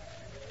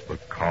 the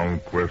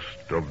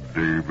conquest of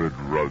David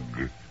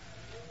Rugg.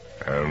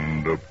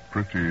 And a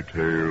pretty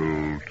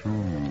tale,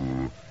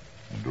 too,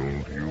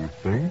 don't you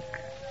think?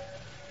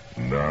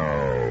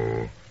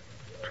 Now,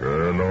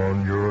 turn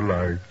on your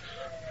lights.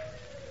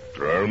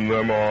 Turn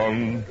them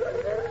on.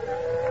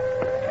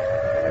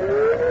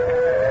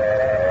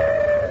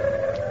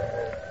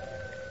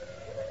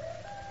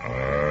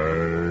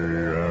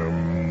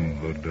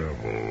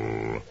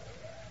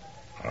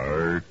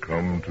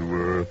 To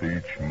Earth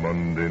each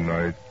Monday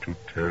night to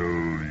tell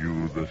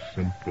you the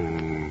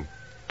simple,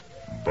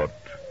 but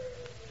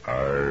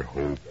I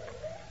hope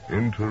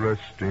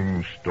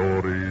interesting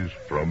stories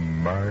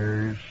from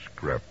my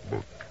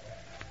scrapbook.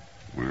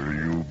 Will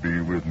you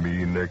be with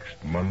me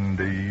next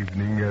Monday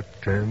evening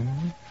at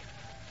 10?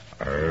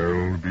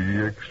 I'll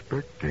be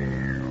expecting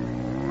you.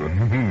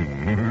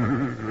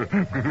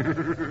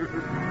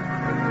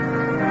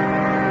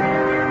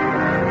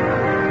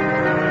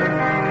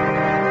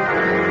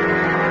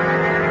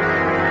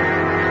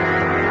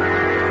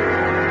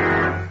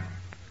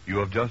 You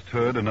have just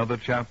heard another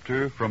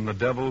chapter from The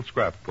Devil's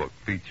Scrapbook,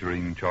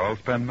 featuring Charles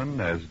Penman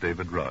as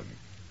David Rugg.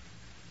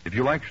 If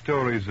you like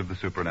stories of the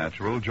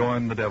supernatural,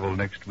 join the Devil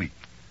next week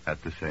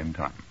at the same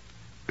time.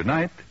 Good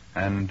night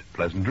and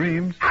pleasant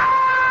dreams.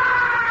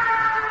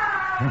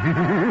 This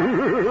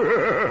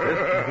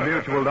is the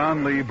Mutual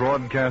Donley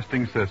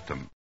Broadcasting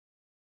System.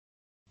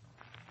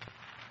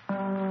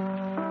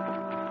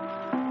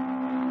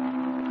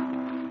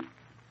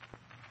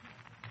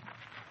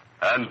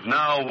 And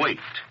now wait.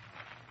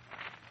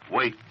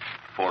 Wait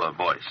for a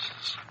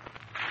voice.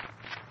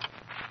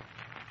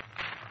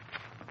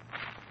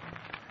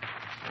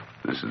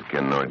 This is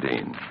Ken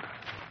Nordine.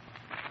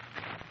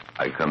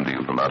 I come to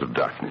you from out of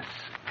darkness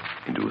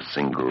into a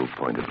single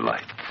point of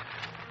light.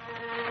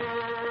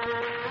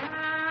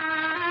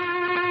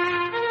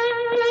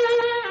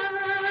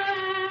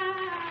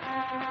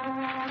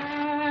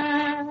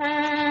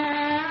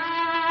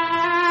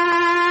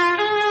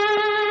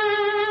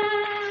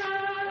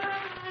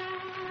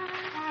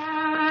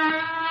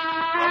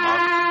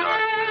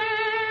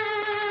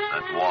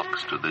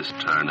 To this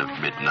turn of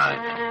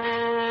midnight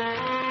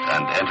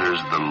and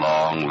enters the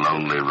long,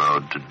 lonely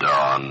road to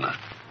dawn.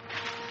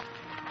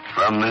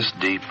 From this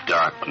deep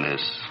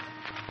darkness,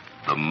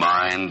 the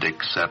mind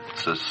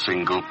accepts a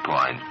single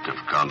point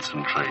of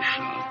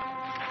concentration.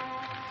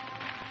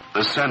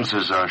 The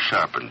senses are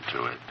sharpened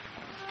to it.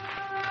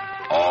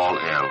 All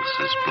else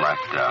is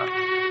blacked out.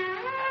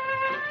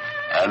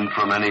 And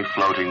from any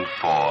floating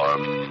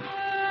form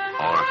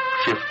or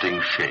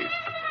shifting shape,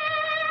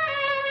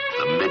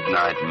 the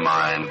midnight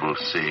mind will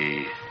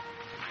see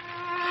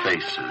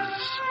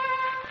faces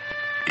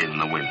in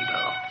the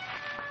window.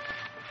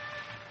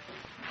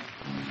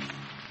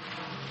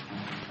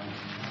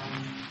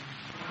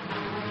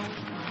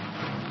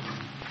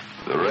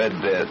 The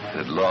Red Death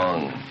had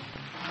long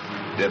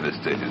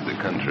devastated the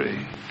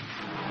country.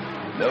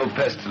 No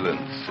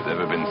pestilence had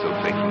ever been so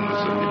fatal or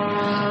so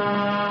hideous.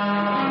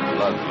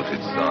 Blood was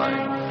its sign,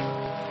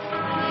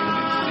 and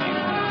it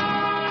seemed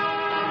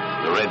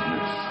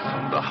redness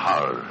and the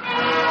horror of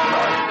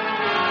blood.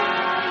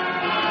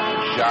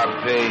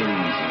 Sharp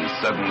pains and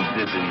sudden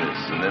dizziness,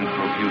 and then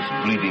profuse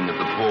bleeding at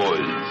the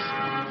pores,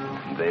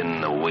 and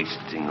then a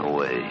wasting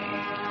away.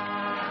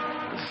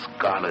 The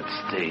scarlet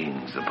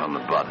stains upon the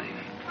body,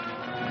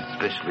 and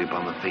especially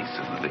upon the face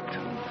of the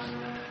victims,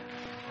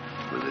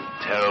 were the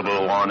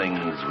terrible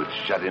warnings which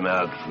shut him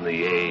out from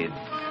the aid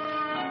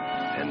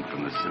and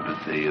from the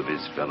sympathy of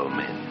his fellow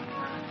men.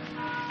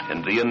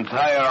 And the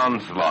entire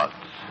onslaught,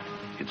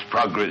 its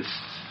progress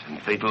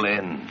and fatal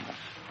ends,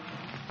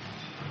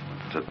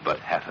 took but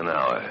half an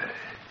hour.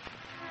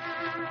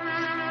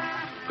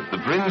 But the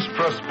Prince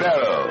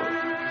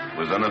Prospero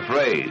was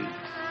unafraid.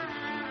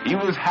 He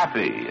was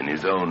happy in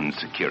his own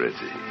security.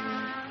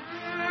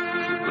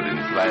 He put in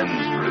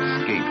plans for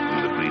escape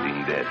from the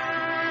bleeding death,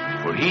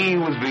 for he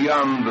was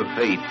beyond the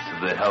fate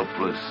of the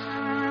helpless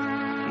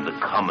and the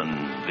common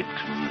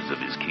victims of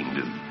his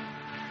kingdom.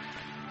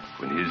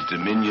 When his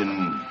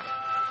dominion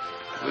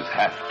was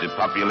half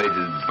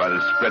depopulated by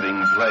the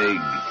spreading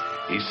plague,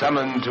 he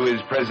summoned to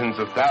his presence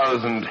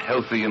 1,000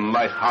 healthy and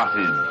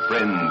light-hearted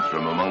friends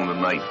from among the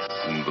knights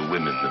and the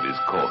women of his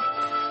court.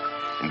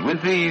 And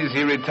with these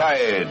he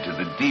retired to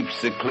the deep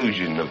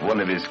seclusion of one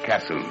of his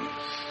castles.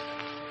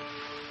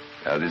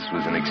 Now this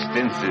was an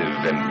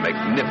extensive and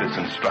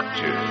magnificent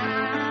structure,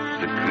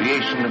 the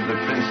creation of the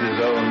prince's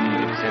own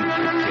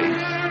eccentric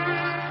taste.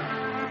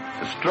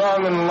 A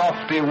strong and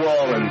lofty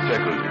wall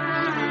encircled it.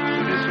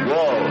 With this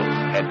wall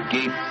had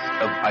gates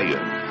of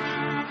iron.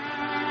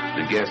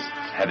 The guests,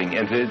 having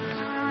entered,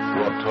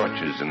 brought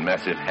torches and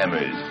massive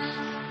hammers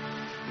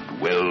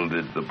and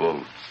welded the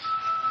bolts.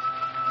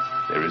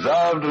 They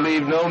resolved to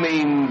leave no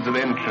means of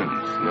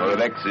entrance nor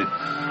of exit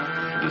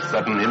to the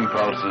sudden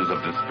impulses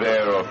of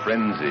despair or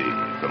frenzy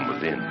from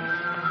within.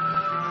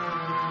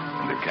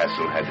 And the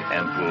castle had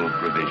ample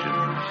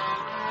provisions.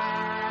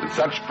 With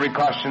such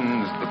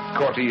precautions, the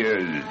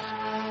courtiers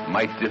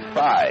might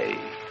defy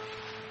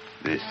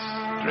this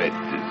dread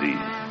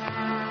disease.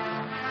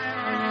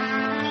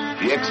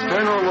 The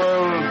external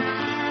world,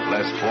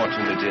 less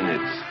fortunate in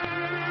it,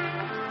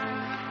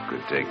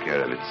 could take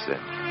care of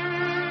itself.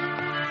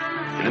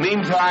 In the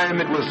meantime,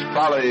 it was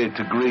folly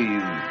to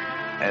grieve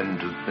and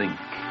to think.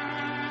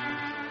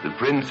 The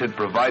prince had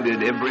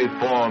provided every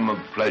form of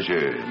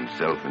pleasure and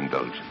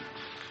self-indulgence.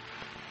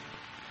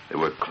 There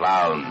were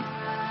clowns,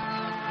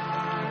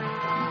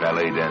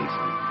 ballet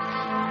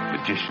dancers,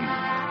 magicians.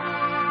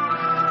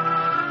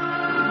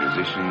 There were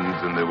musicians,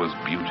 and there was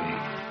beauty.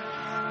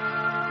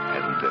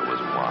 And there was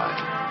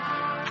wine.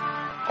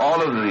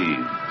 All of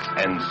these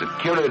and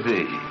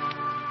security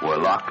were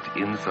locked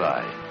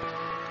inside.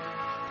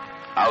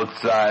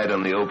 Outside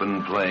on the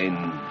open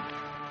plain,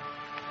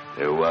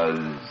 there was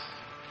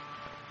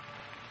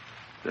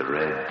the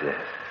Red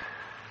Death.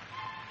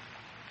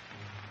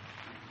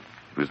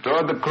 It was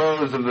toward the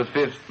close of the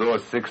 5th or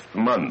 6th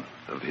month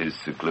of his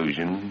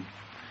seclusion,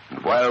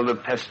 and while the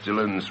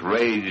pestilence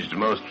raged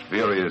most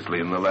furiously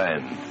in the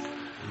land,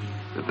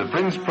 that the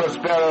Prince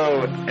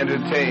Prospero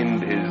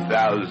entertained his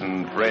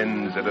 1,000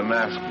 friends at a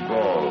masked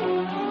ball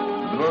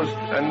with the most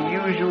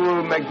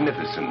unusual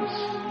magnificence.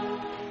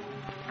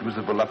 It was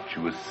a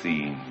voluptuous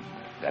scene,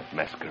 that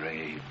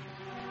masquerade.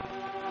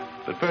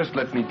 But first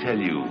let me tell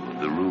you of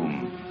the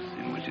rooms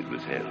in which it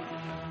was held.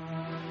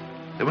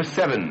 There were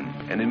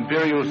 7, an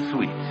imperial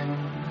suite.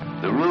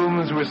 The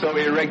rooms were so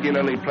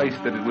irregularly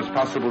placed that it was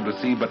possible to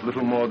see but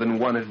little more than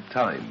one at a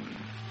time.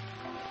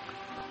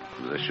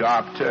 With a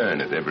sharp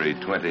turn at every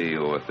 20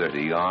 or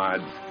 30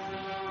 yards,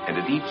 and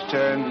at each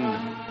turn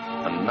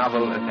a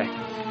novel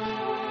effect.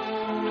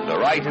 To the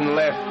right and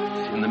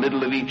left, in the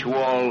middle of each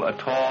wall, a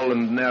tall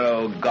and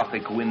narrow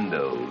Gothic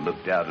window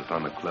looked out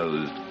upon a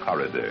closed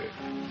corridor,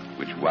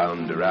 which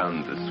wound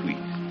around the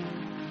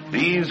suite.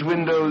 These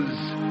windows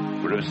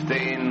were of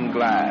stained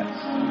glass,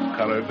 whose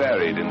color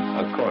varied in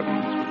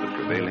accordance with the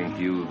prevailing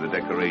hue of the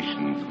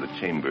decorations of the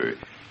chamber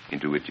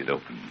into which it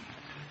opened.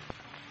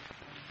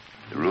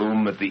 The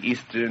room at the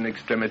eastern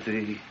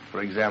extremity,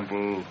 for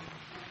example,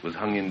 was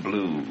hung in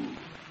blue,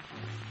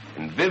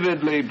 and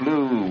vividly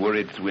blue were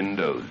its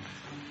windows.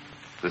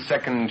 The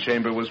second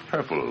chamber was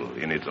purple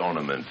in its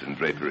ornaments and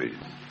draperies,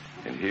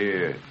 and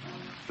here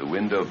the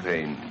window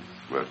panes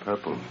were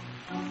purple.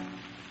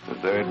 The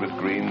third with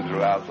green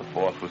throughout, the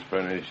fourth was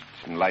furnished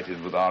and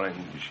lighted with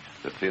orange,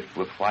 the 5th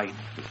with white,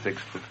 the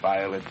 6th with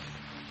violet,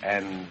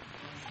 and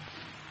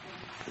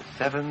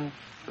the 7th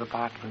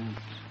apartment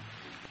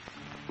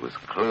was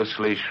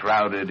closely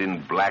shrouded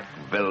in black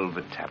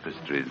velvet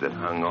tapestries that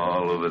hung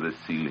all over the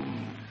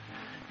ceilings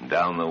and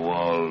down the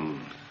walls,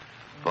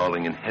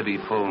 falling in heavy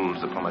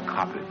folds upon a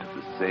carpet of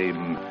the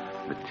same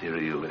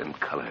material and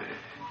color.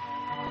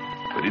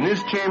 But in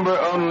this chamber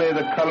only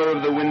the color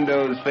of the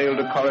windows failed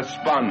to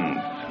correspond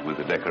with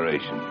the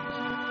decorations.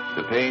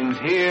 The panes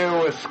here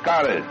were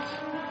scarlet,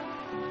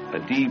 a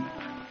deep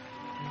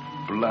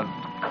blood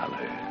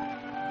color.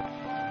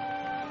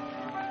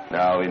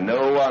 Now, in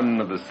no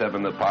one of the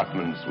 7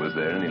 apartments was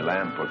there any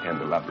lamp or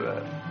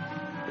candelabra.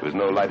 There was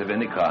no light of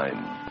any kind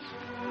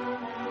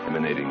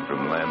emanating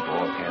from lamp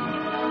or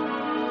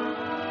candle.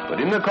 But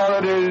in the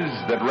corridors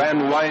that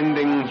ran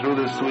winding through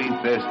the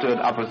suite, there stood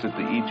opposite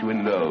to each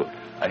window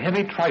a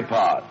heavy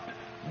tripod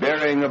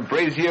bearing a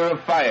brazier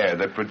of fire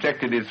that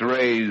projected its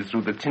rays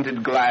through the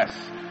tinted glass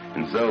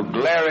and so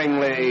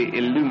glaringly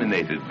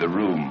illuminated the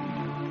room.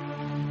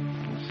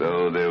 And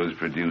so there was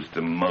produced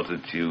a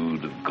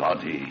multitude of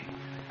gaudy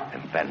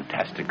and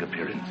fantastic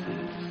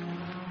appearances.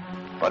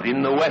 But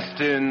in the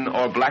western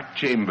or black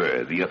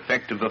chamber, the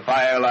effect of the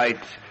firelight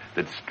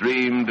that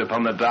streamed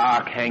upon the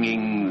dark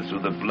hangings through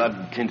the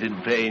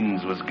blood-tinted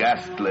panes was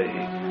ghastly,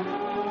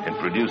 and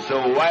produced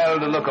so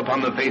wild a look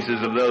upon the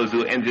faces of those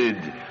who entered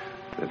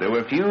that there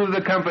were few of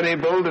the company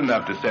bold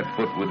enough to set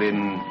foot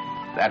within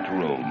that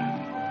room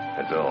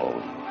at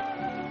all.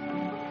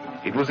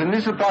 It was in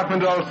this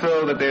apartment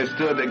also that there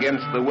stood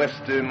against the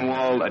western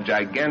wall a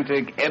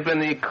gigantic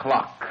ebony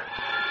clock.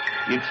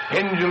 Its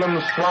pendulum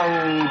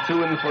swung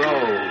to and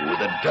fro with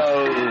a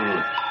dull,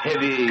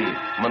 heavy,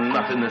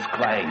 monotonous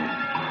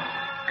clang.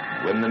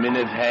 When the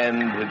minute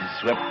hand had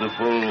swept the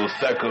full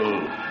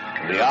circle,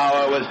 and the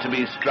hour was to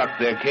be struck,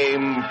 there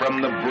came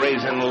from the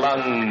brazen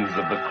lungs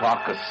of the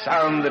clock a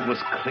sound that was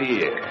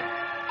clear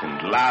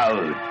and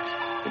loud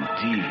and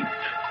deep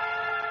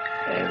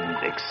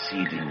and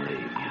exceedingly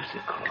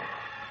musical,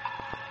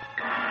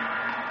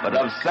 but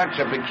of such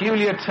a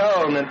peculiar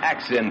tone and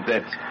accent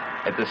that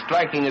at the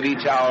striking of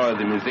each hour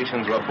the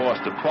musicians were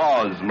forced to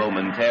pause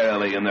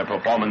momentarily in their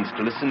performance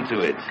to listen to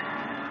it,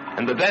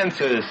 and the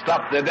dancers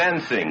stopped their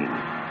dancing,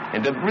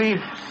 and a brief,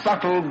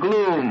 subtle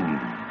gloom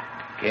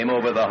came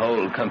over the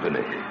whole company.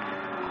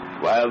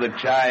 While the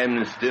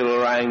chimes still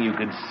rang, you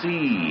could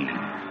see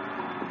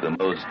that the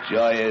most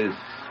joyous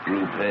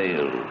grew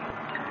pale,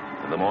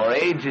 and the more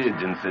aged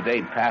and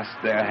sedate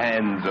passed their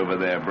hands over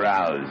their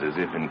brows as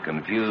if in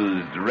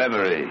confused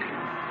reverie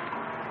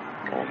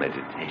or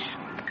meditation.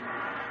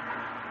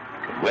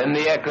 But when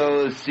the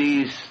echoes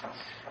ceased,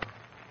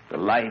 the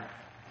light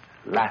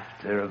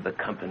laughter of the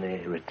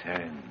company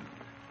returned.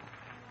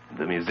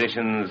 The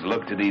musicians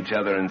looked at each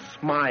other and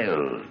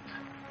smiled,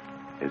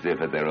 as if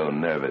at their own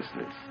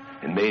nervousness,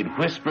 and made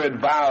whispered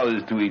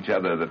vows to each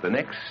other that the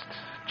next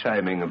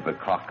chiming of the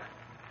clock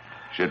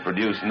should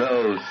produce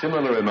no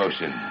similar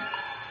emotion.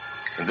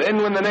 And then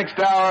when the next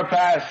hour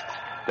passed,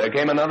 there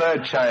came another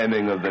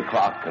chiming of the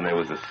clock, and there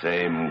was the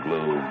same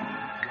gloom,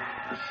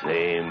 the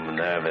same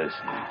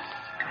nervousness,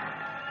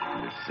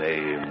 and the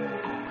same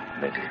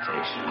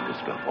meditation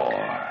as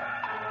before.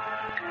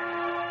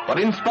 But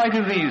in spite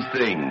of these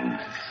things,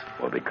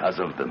 or because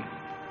of them,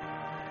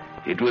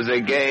 it was a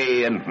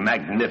gay and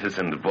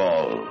magnificent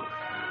ball.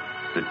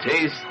 The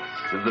tastes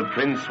of the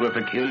prince were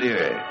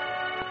peculiar.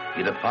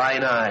 He had a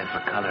fine eye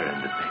for color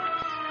and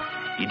effects.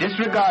 He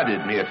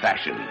disregarded mere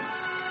fashion.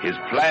 His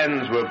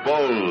plans were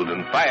bold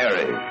and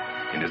fiery,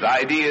 and his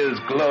ideas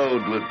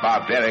glowed with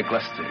barbaric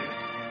luster.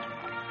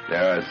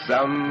 There are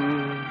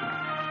some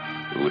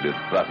who would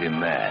have thought him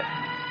mad.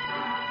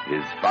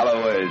 His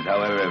followers,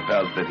 however,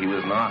 felt that he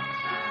was not.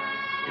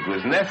 It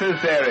was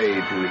necessary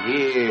to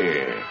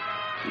hear,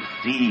 to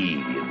see,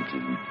 and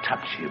to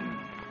touch him,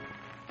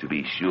 to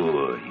be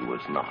sure he was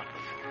not.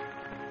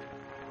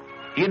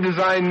 He had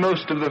designed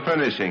most of the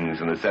furnishings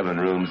in the 7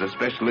 rooms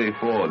especially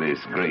for this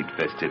great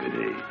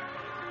festivity,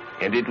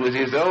 and it was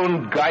his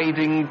own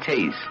guiding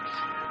tastes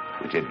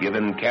which had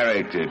given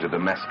character to the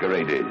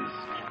masqueraders.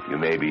 You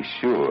may be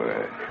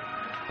sure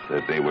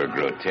that they were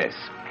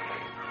grotesque.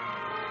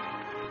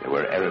 There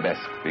were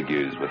arabesque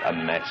figures with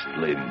unmatched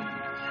limbs.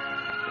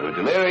 There were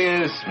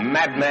delirious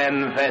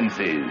madman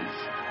fancies.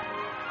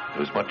 There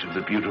was much of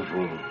the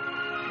beautiful,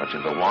 much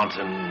of the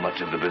wanton,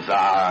 much of the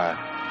bizarre,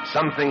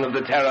 something of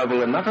the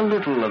terrible, and not a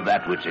little of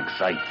that which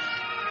excites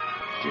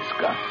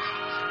disgust.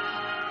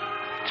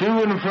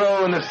 To and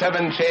fro in the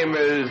 7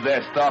 chambers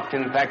there stalked,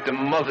 in fact, a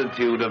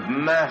multitude of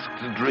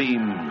masked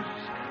dreams,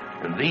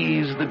 and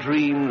these the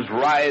dreams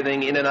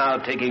writhing in and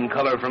out, taking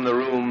color from the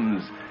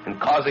rooms,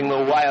 and causing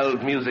the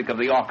wild music of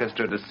the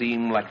orchestra to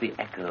seem like the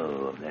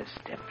echo of their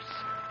steps.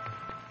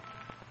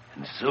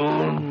 And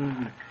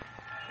soon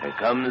there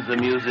comes the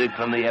music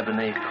from the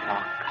ebony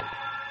clock,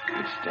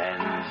 which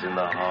stands in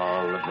the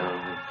hall of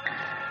velvet.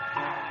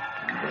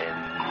 And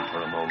then,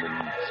 for a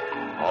moment,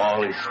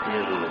 all is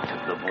still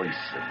except the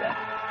voice of that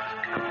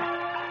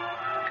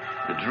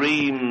clock. The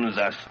dreams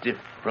are stiff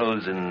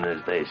frozen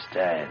as they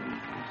stand,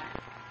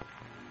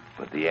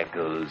 but the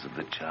echoes of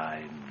the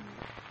chime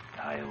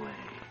die away.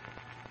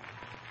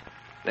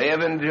 They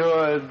have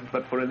endured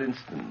but for an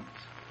instant,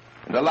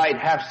 and a light,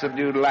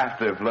 half-subdued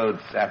laughter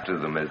floats after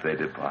them as they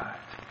depart.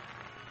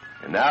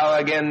 And now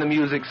again the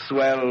music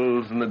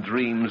swells, and the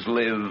dreams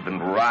live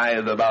and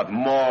writhe about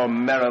more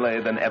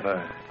merrily than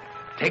ever,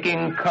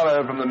 taking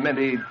color from the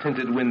many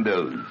tinted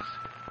windows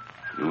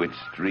through which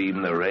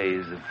stream the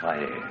rays of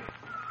fire.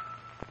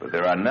 But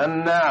there are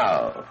none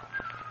now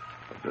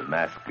of the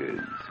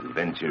maskers who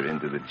venture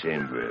into the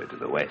chamber to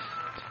the west.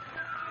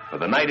 For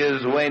the night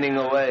is waning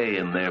away,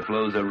 and there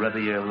flows a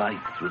ruddier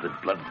light through the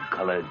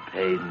blood-colored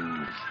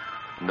panes,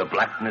 and the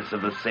blackness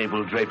of the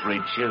sable drapery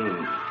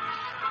chills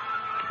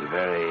the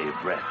very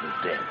breath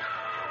of death.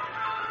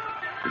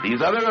 But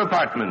these other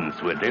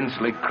apartments were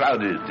densely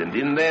crowded, and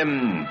in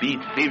them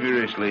beat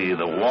feverishly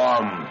the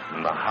warmth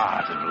and the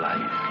heart of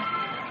life.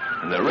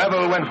 And the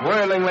revel went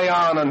whirlingly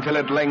on until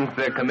at length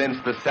there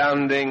commenced the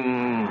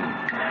sounding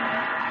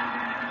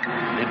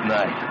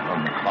midnight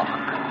upon the clock.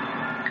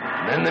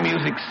 And then the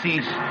music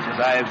ceased, as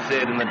I have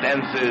said, and the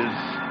dancers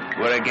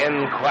were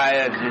again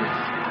quieted.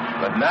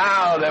 But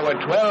now there were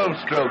 12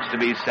 strokes to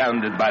be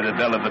sounded by the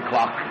bell of the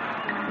clock.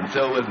 And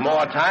so with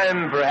more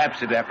time,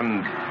 perhaps it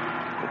happened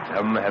that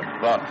some had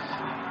thoughts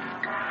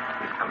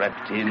that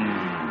crept in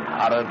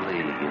horribly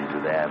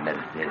into their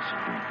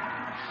meditations.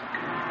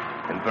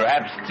 And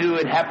perhaps, too,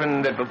 it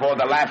happened that before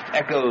the last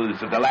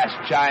echoes of the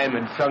last chime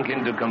had sunk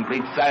into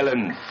complete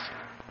silence,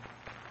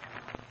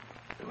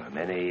 there were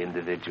many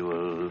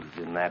individuals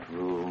in that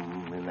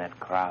room, in that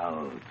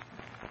crowd,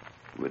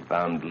 who had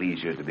found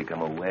leisure to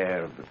become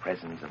aware of the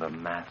presence of a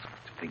masked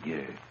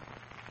figure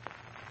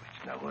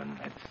which no one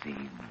had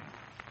seen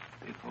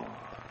before.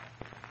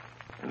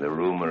 And the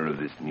rumor of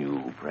this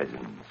new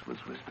presence was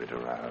whispered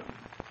around.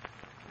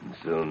 And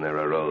soon there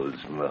arose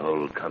from the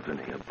whole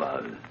company a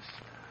buzz,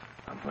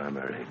 a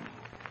murmuring,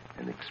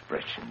 an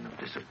expression of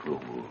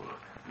disapproval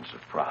and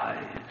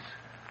surprise,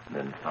 and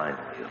then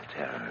finally of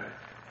terror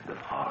and of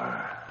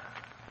horror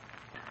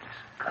and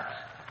disgust.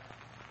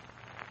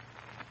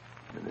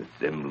 An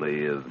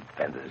assembly of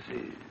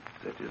fantasies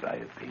such as I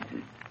have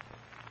painted.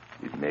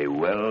 It may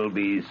well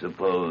be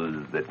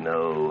supposed that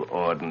no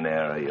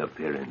ordinary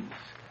appearance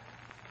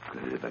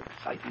could have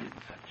excited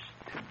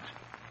such tension.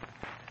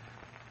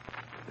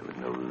 There was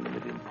no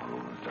limit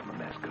imposed on the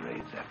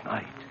masquerades that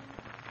night.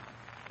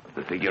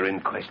 The figure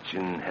in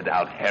question had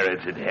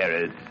out-Heroded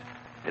Herod,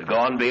 had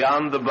gone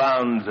beyond the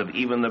bounds of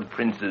even the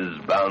prince's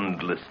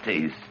boundless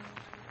taste.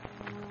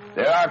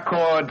 There are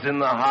chords in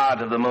the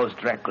heart of the most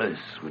reckless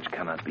which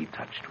cannot be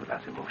touched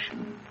without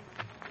emotion.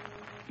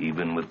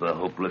 Even with the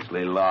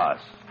hopelessly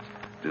lost,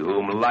 to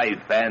whom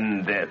life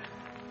and death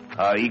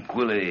are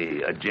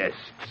equally a jest,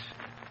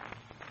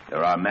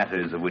 there are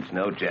matters of which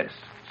no jests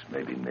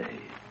may be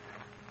made.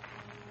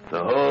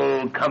 The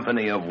whole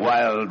company of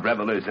wild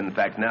revelers, in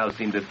fact, now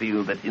seemed to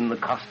feel that in the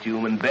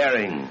costume and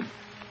bearing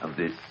of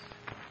this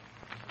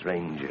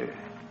stranger,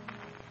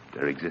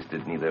 there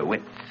existed neither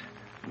wit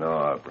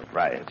nor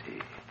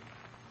propriety.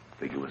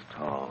 The figure was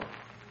tall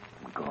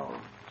and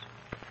gaunt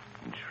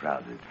and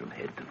shrouded from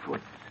head to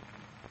foot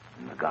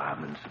in the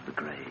garments of the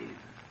grave.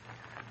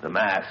 The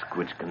mask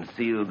which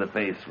concealed the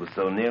face was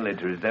so nearly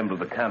to resemble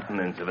the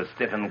countenance of a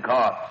stiffened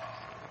corpse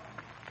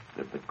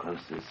that the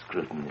closest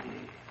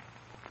scrutiny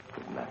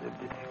could not have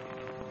detected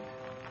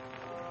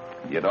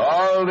it. Yet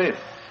all this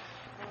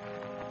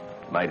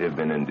might have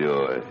been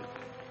endured,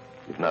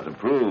 if not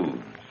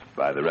approved,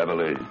 by the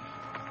revelers.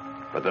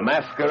 But the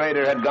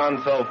masquerader had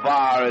gone so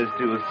far as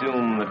to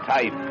assume the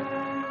type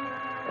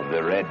of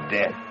the Red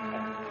Death.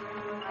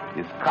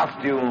 His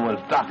costume was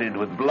dotted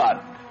with blood,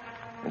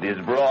 and his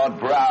broad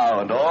brow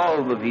and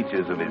all the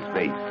features of his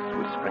face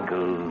were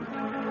sprinkled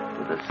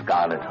with a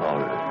scarlet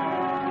horror.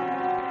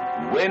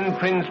 When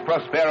Prince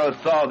Prospero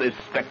saw this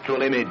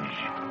spectral image,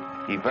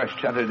 he first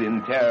shuddered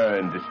in terror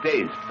and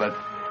distaste, but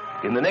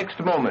in the next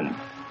moment,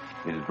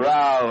 his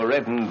brow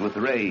reddened with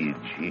rage.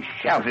 He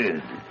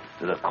shouted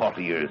to the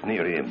courtiers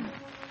near him,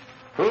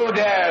 "Who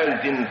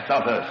dares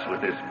insult us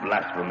with this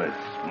blasphemous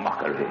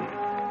mockery?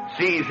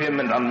 Seize him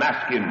and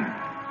unmask him,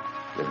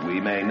 that we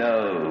may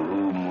know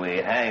whom we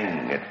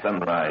hang at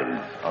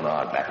sunrise on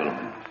our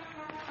battlements."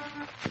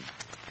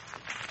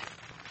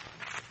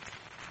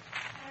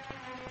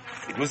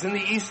 It was in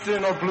the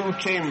eastern or blue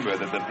chamber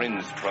that the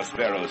Prince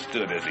Prospero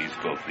stood as he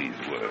spoke these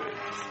words.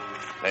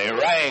 They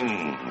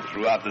rang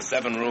throughout the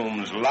 7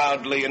 rooms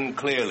loudly and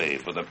clearly,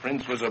 for the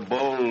prince was a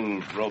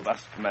bold,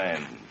 robust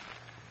man,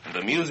 and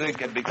the music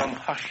had become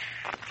hushed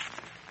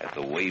at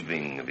the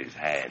waving of his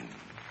hand.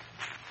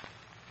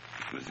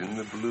 It was in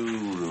the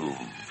blue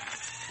room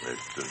where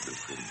stood the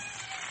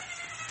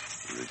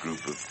prince, with a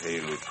group of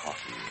pale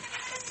courtiers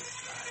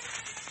by his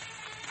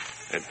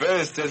side. At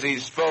first, as he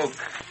spoke,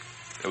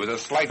 there was a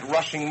slight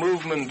rushing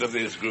movement of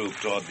this group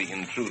toward the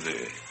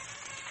intruder.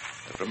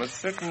 And from a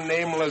certain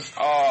nameless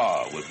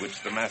awe with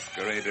which the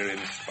masquerader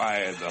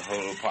inspired the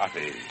whole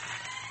party,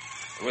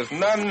 there was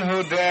none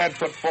who dared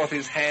put forth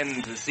his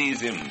hand to seize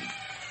him,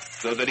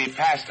 so that he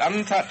passed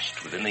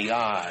untouched within the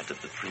yard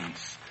of the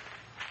prince,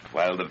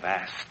 while the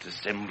vast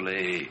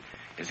assembly,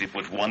 as if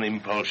with one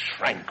impulse,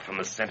 shrank from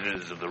the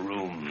centers of the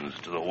rooms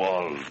to the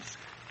walls.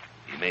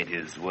 He made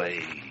his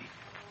way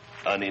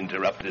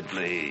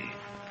uninterruptedly,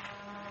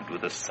 and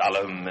with a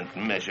solemn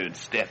and measured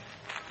step,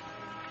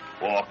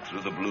 walked through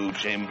the blue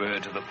chamber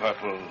to the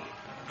purple,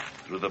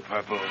 through the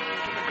purple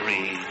to the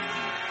green,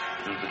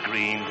 through the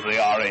green to the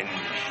orange,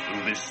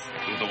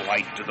 through the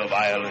white to the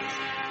violet,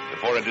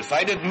 before a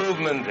decided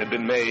movement had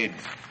been made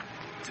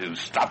to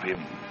stop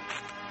him.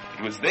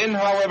 It was then,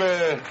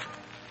 however,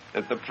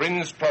 that the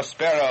Prince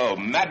Prospero,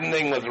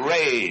 maddening with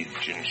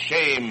rage and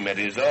shame at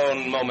his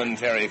own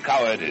momentary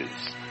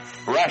cowardice,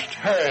 rushed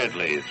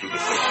hurriedly through the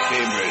 6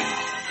 chambers,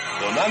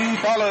 though none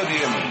followed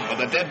him, for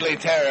the deadly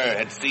terror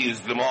had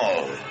seized them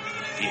all.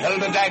 He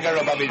held a dagger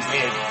above his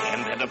head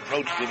and had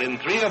approached within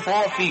 3 or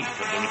 4 feet of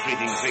the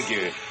retreating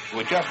figure, who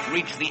had just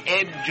reached the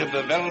edge of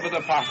the velvet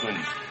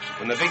apartment,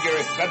 when the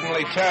figure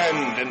suddenly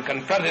turned and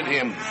confronted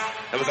him.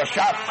 There was a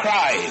sharp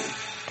cry,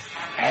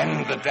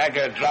 and the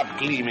dagger dropped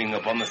gleaming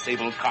upon the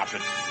sable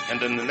carpet,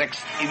 and in the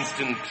next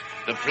instant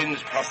the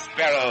Prince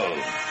Prospero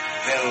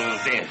fell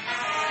dead.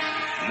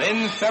 And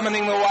then,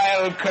 summoning the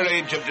wild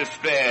courage of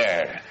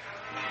despair,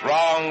 a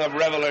throng of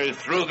revelers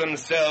threw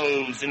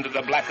themselves into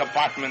the black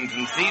apartment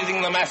and,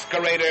 seizing the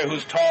masquerader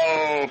whose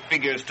tall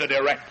figure stood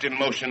erect and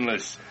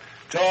motionless,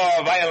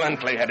 tore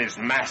violently at his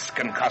mask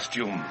and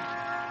costume.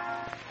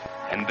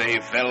 And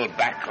they fell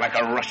back like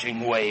a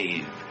rushing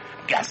wave,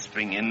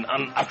 gasping in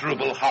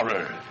unutterable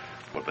horror,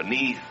 for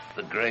beneath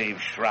the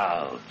grave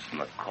shrouds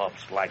and the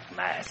corpse-like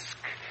mask,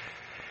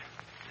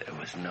 there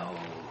was no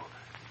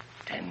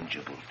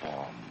tangible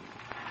form.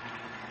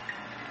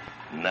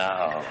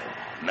 Now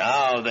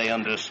they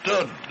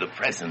understood the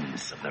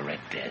presence of the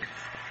Red Death.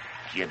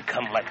 He had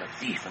come like a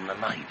thief in the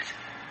night,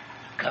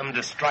 come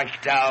to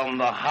strike down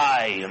the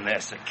high in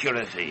their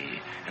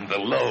security and the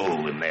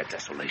low in their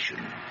desolation.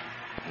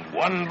 And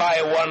one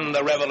by one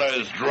the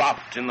revelers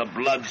dropped in the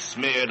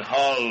blood-smeared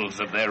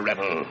halls of their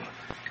revel,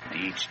 and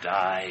each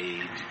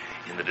died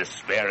in the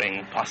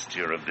despairing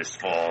posture of this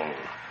fall.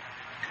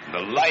 And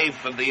the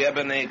life of the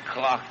ebony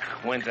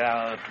clock went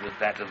out with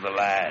that of the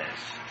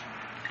last,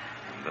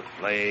 and the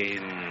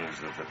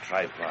flames of the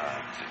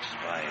tripods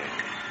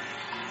expired,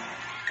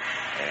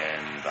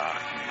 and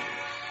darkness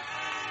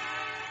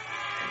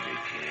and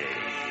decay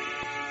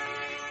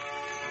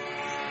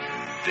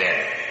and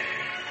death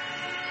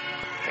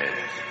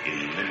has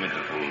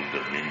illimitable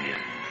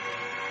dominion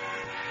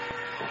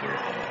over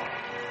all.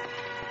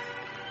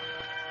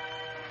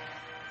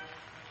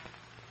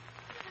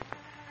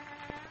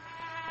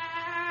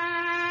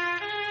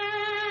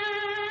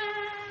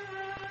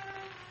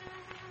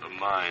 The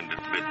mind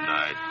at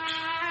midnight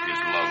is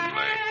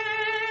lonely,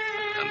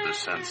 and the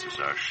senses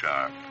are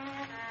sharp.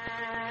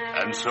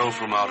 And so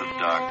from out of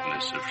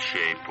darkness of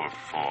shape or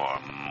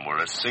form, where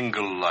a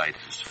single light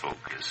is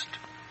focused,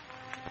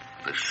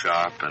 the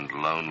sharp and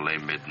lonely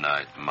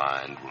midnight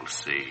mind will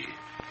see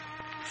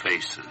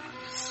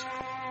faces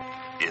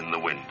in the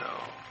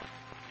window.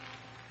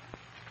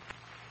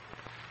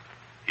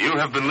 You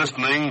have been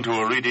listening to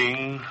a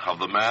reading of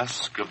The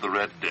Mask of the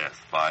Red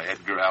Death by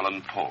Edgar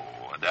Allan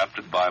Poe,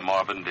 adapted by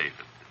Marvin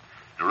David,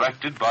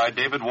 directed by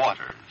David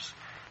Waters,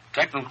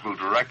 technical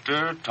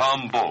director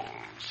Tom Bowles,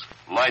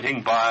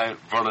 lighting by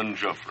Verlin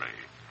Joffrey.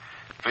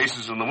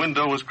 Faces in the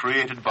Window was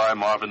created by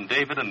Marvin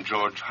David and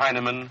George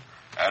Heineman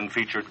and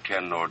featured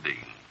Ken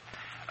Nordine.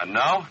 And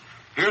now,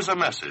 here's a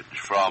message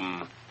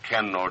from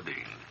Ken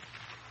Nordine.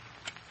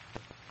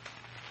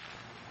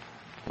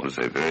 I want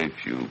to say very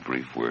few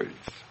brief words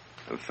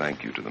of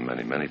thank you to the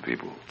many, many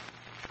people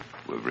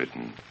who have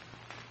written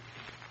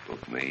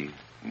both me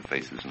and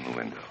Faces in the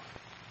Window.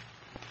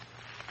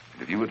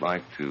 And if you would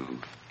like to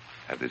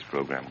have this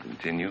program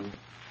continue,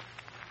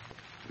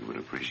 we would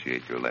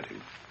appreciate your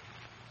letters.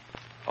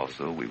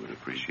 Also, we would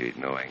appreciate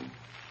knowing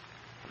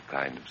the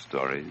kind of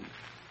stories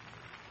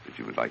that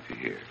you would like to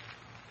hear.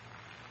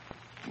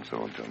 And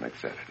so until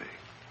next Saturday,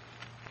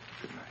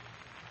 good night.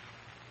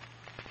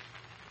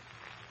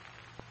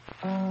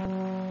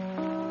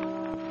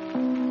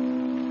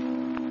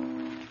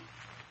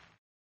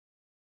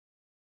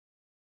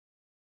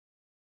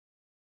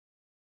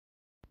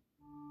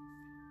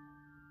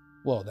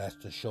 Well, that's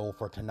the show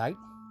for tonight.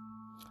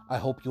 I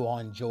hope you all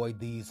enjoyed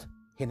these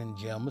hidden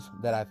gems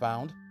that I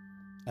found,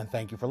 and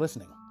thank you for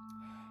listening.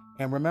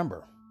 And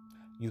remember,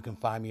 you can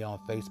find me on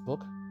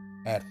Facebook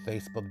at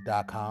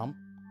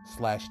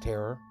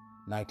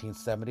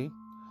facebook.com/terror1970,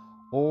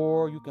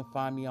 or you can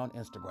find me on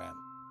Instagram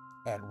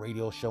at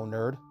Radio Show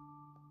Nerd,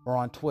 or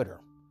on Twitter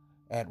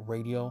at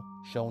Radio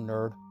Show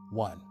Nerd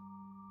 1.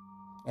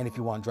 And if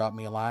you want to drop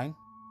me a line,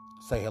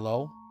 say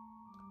hello,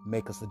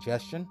 make a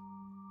suggestion,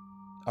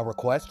 a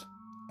request,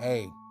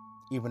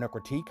 even a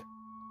critique,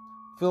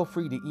 feel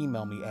free to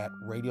email me at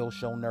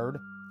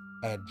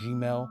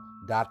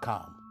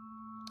radioshownerd@gmail.com.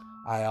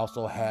 I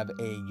also have a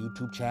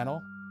YouTube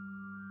channel.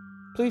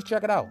 Please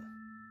check it out.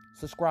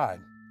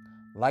 Subscribe.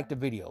 Like the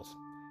videos.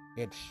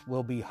 It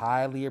will be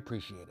highly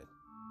appreciated.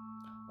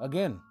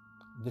 Again,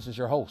 this is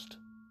your host,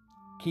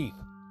 Keith,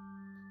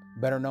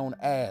 better known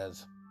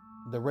as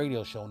the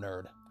Radio Show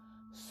Nerd,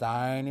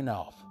 signing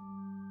off.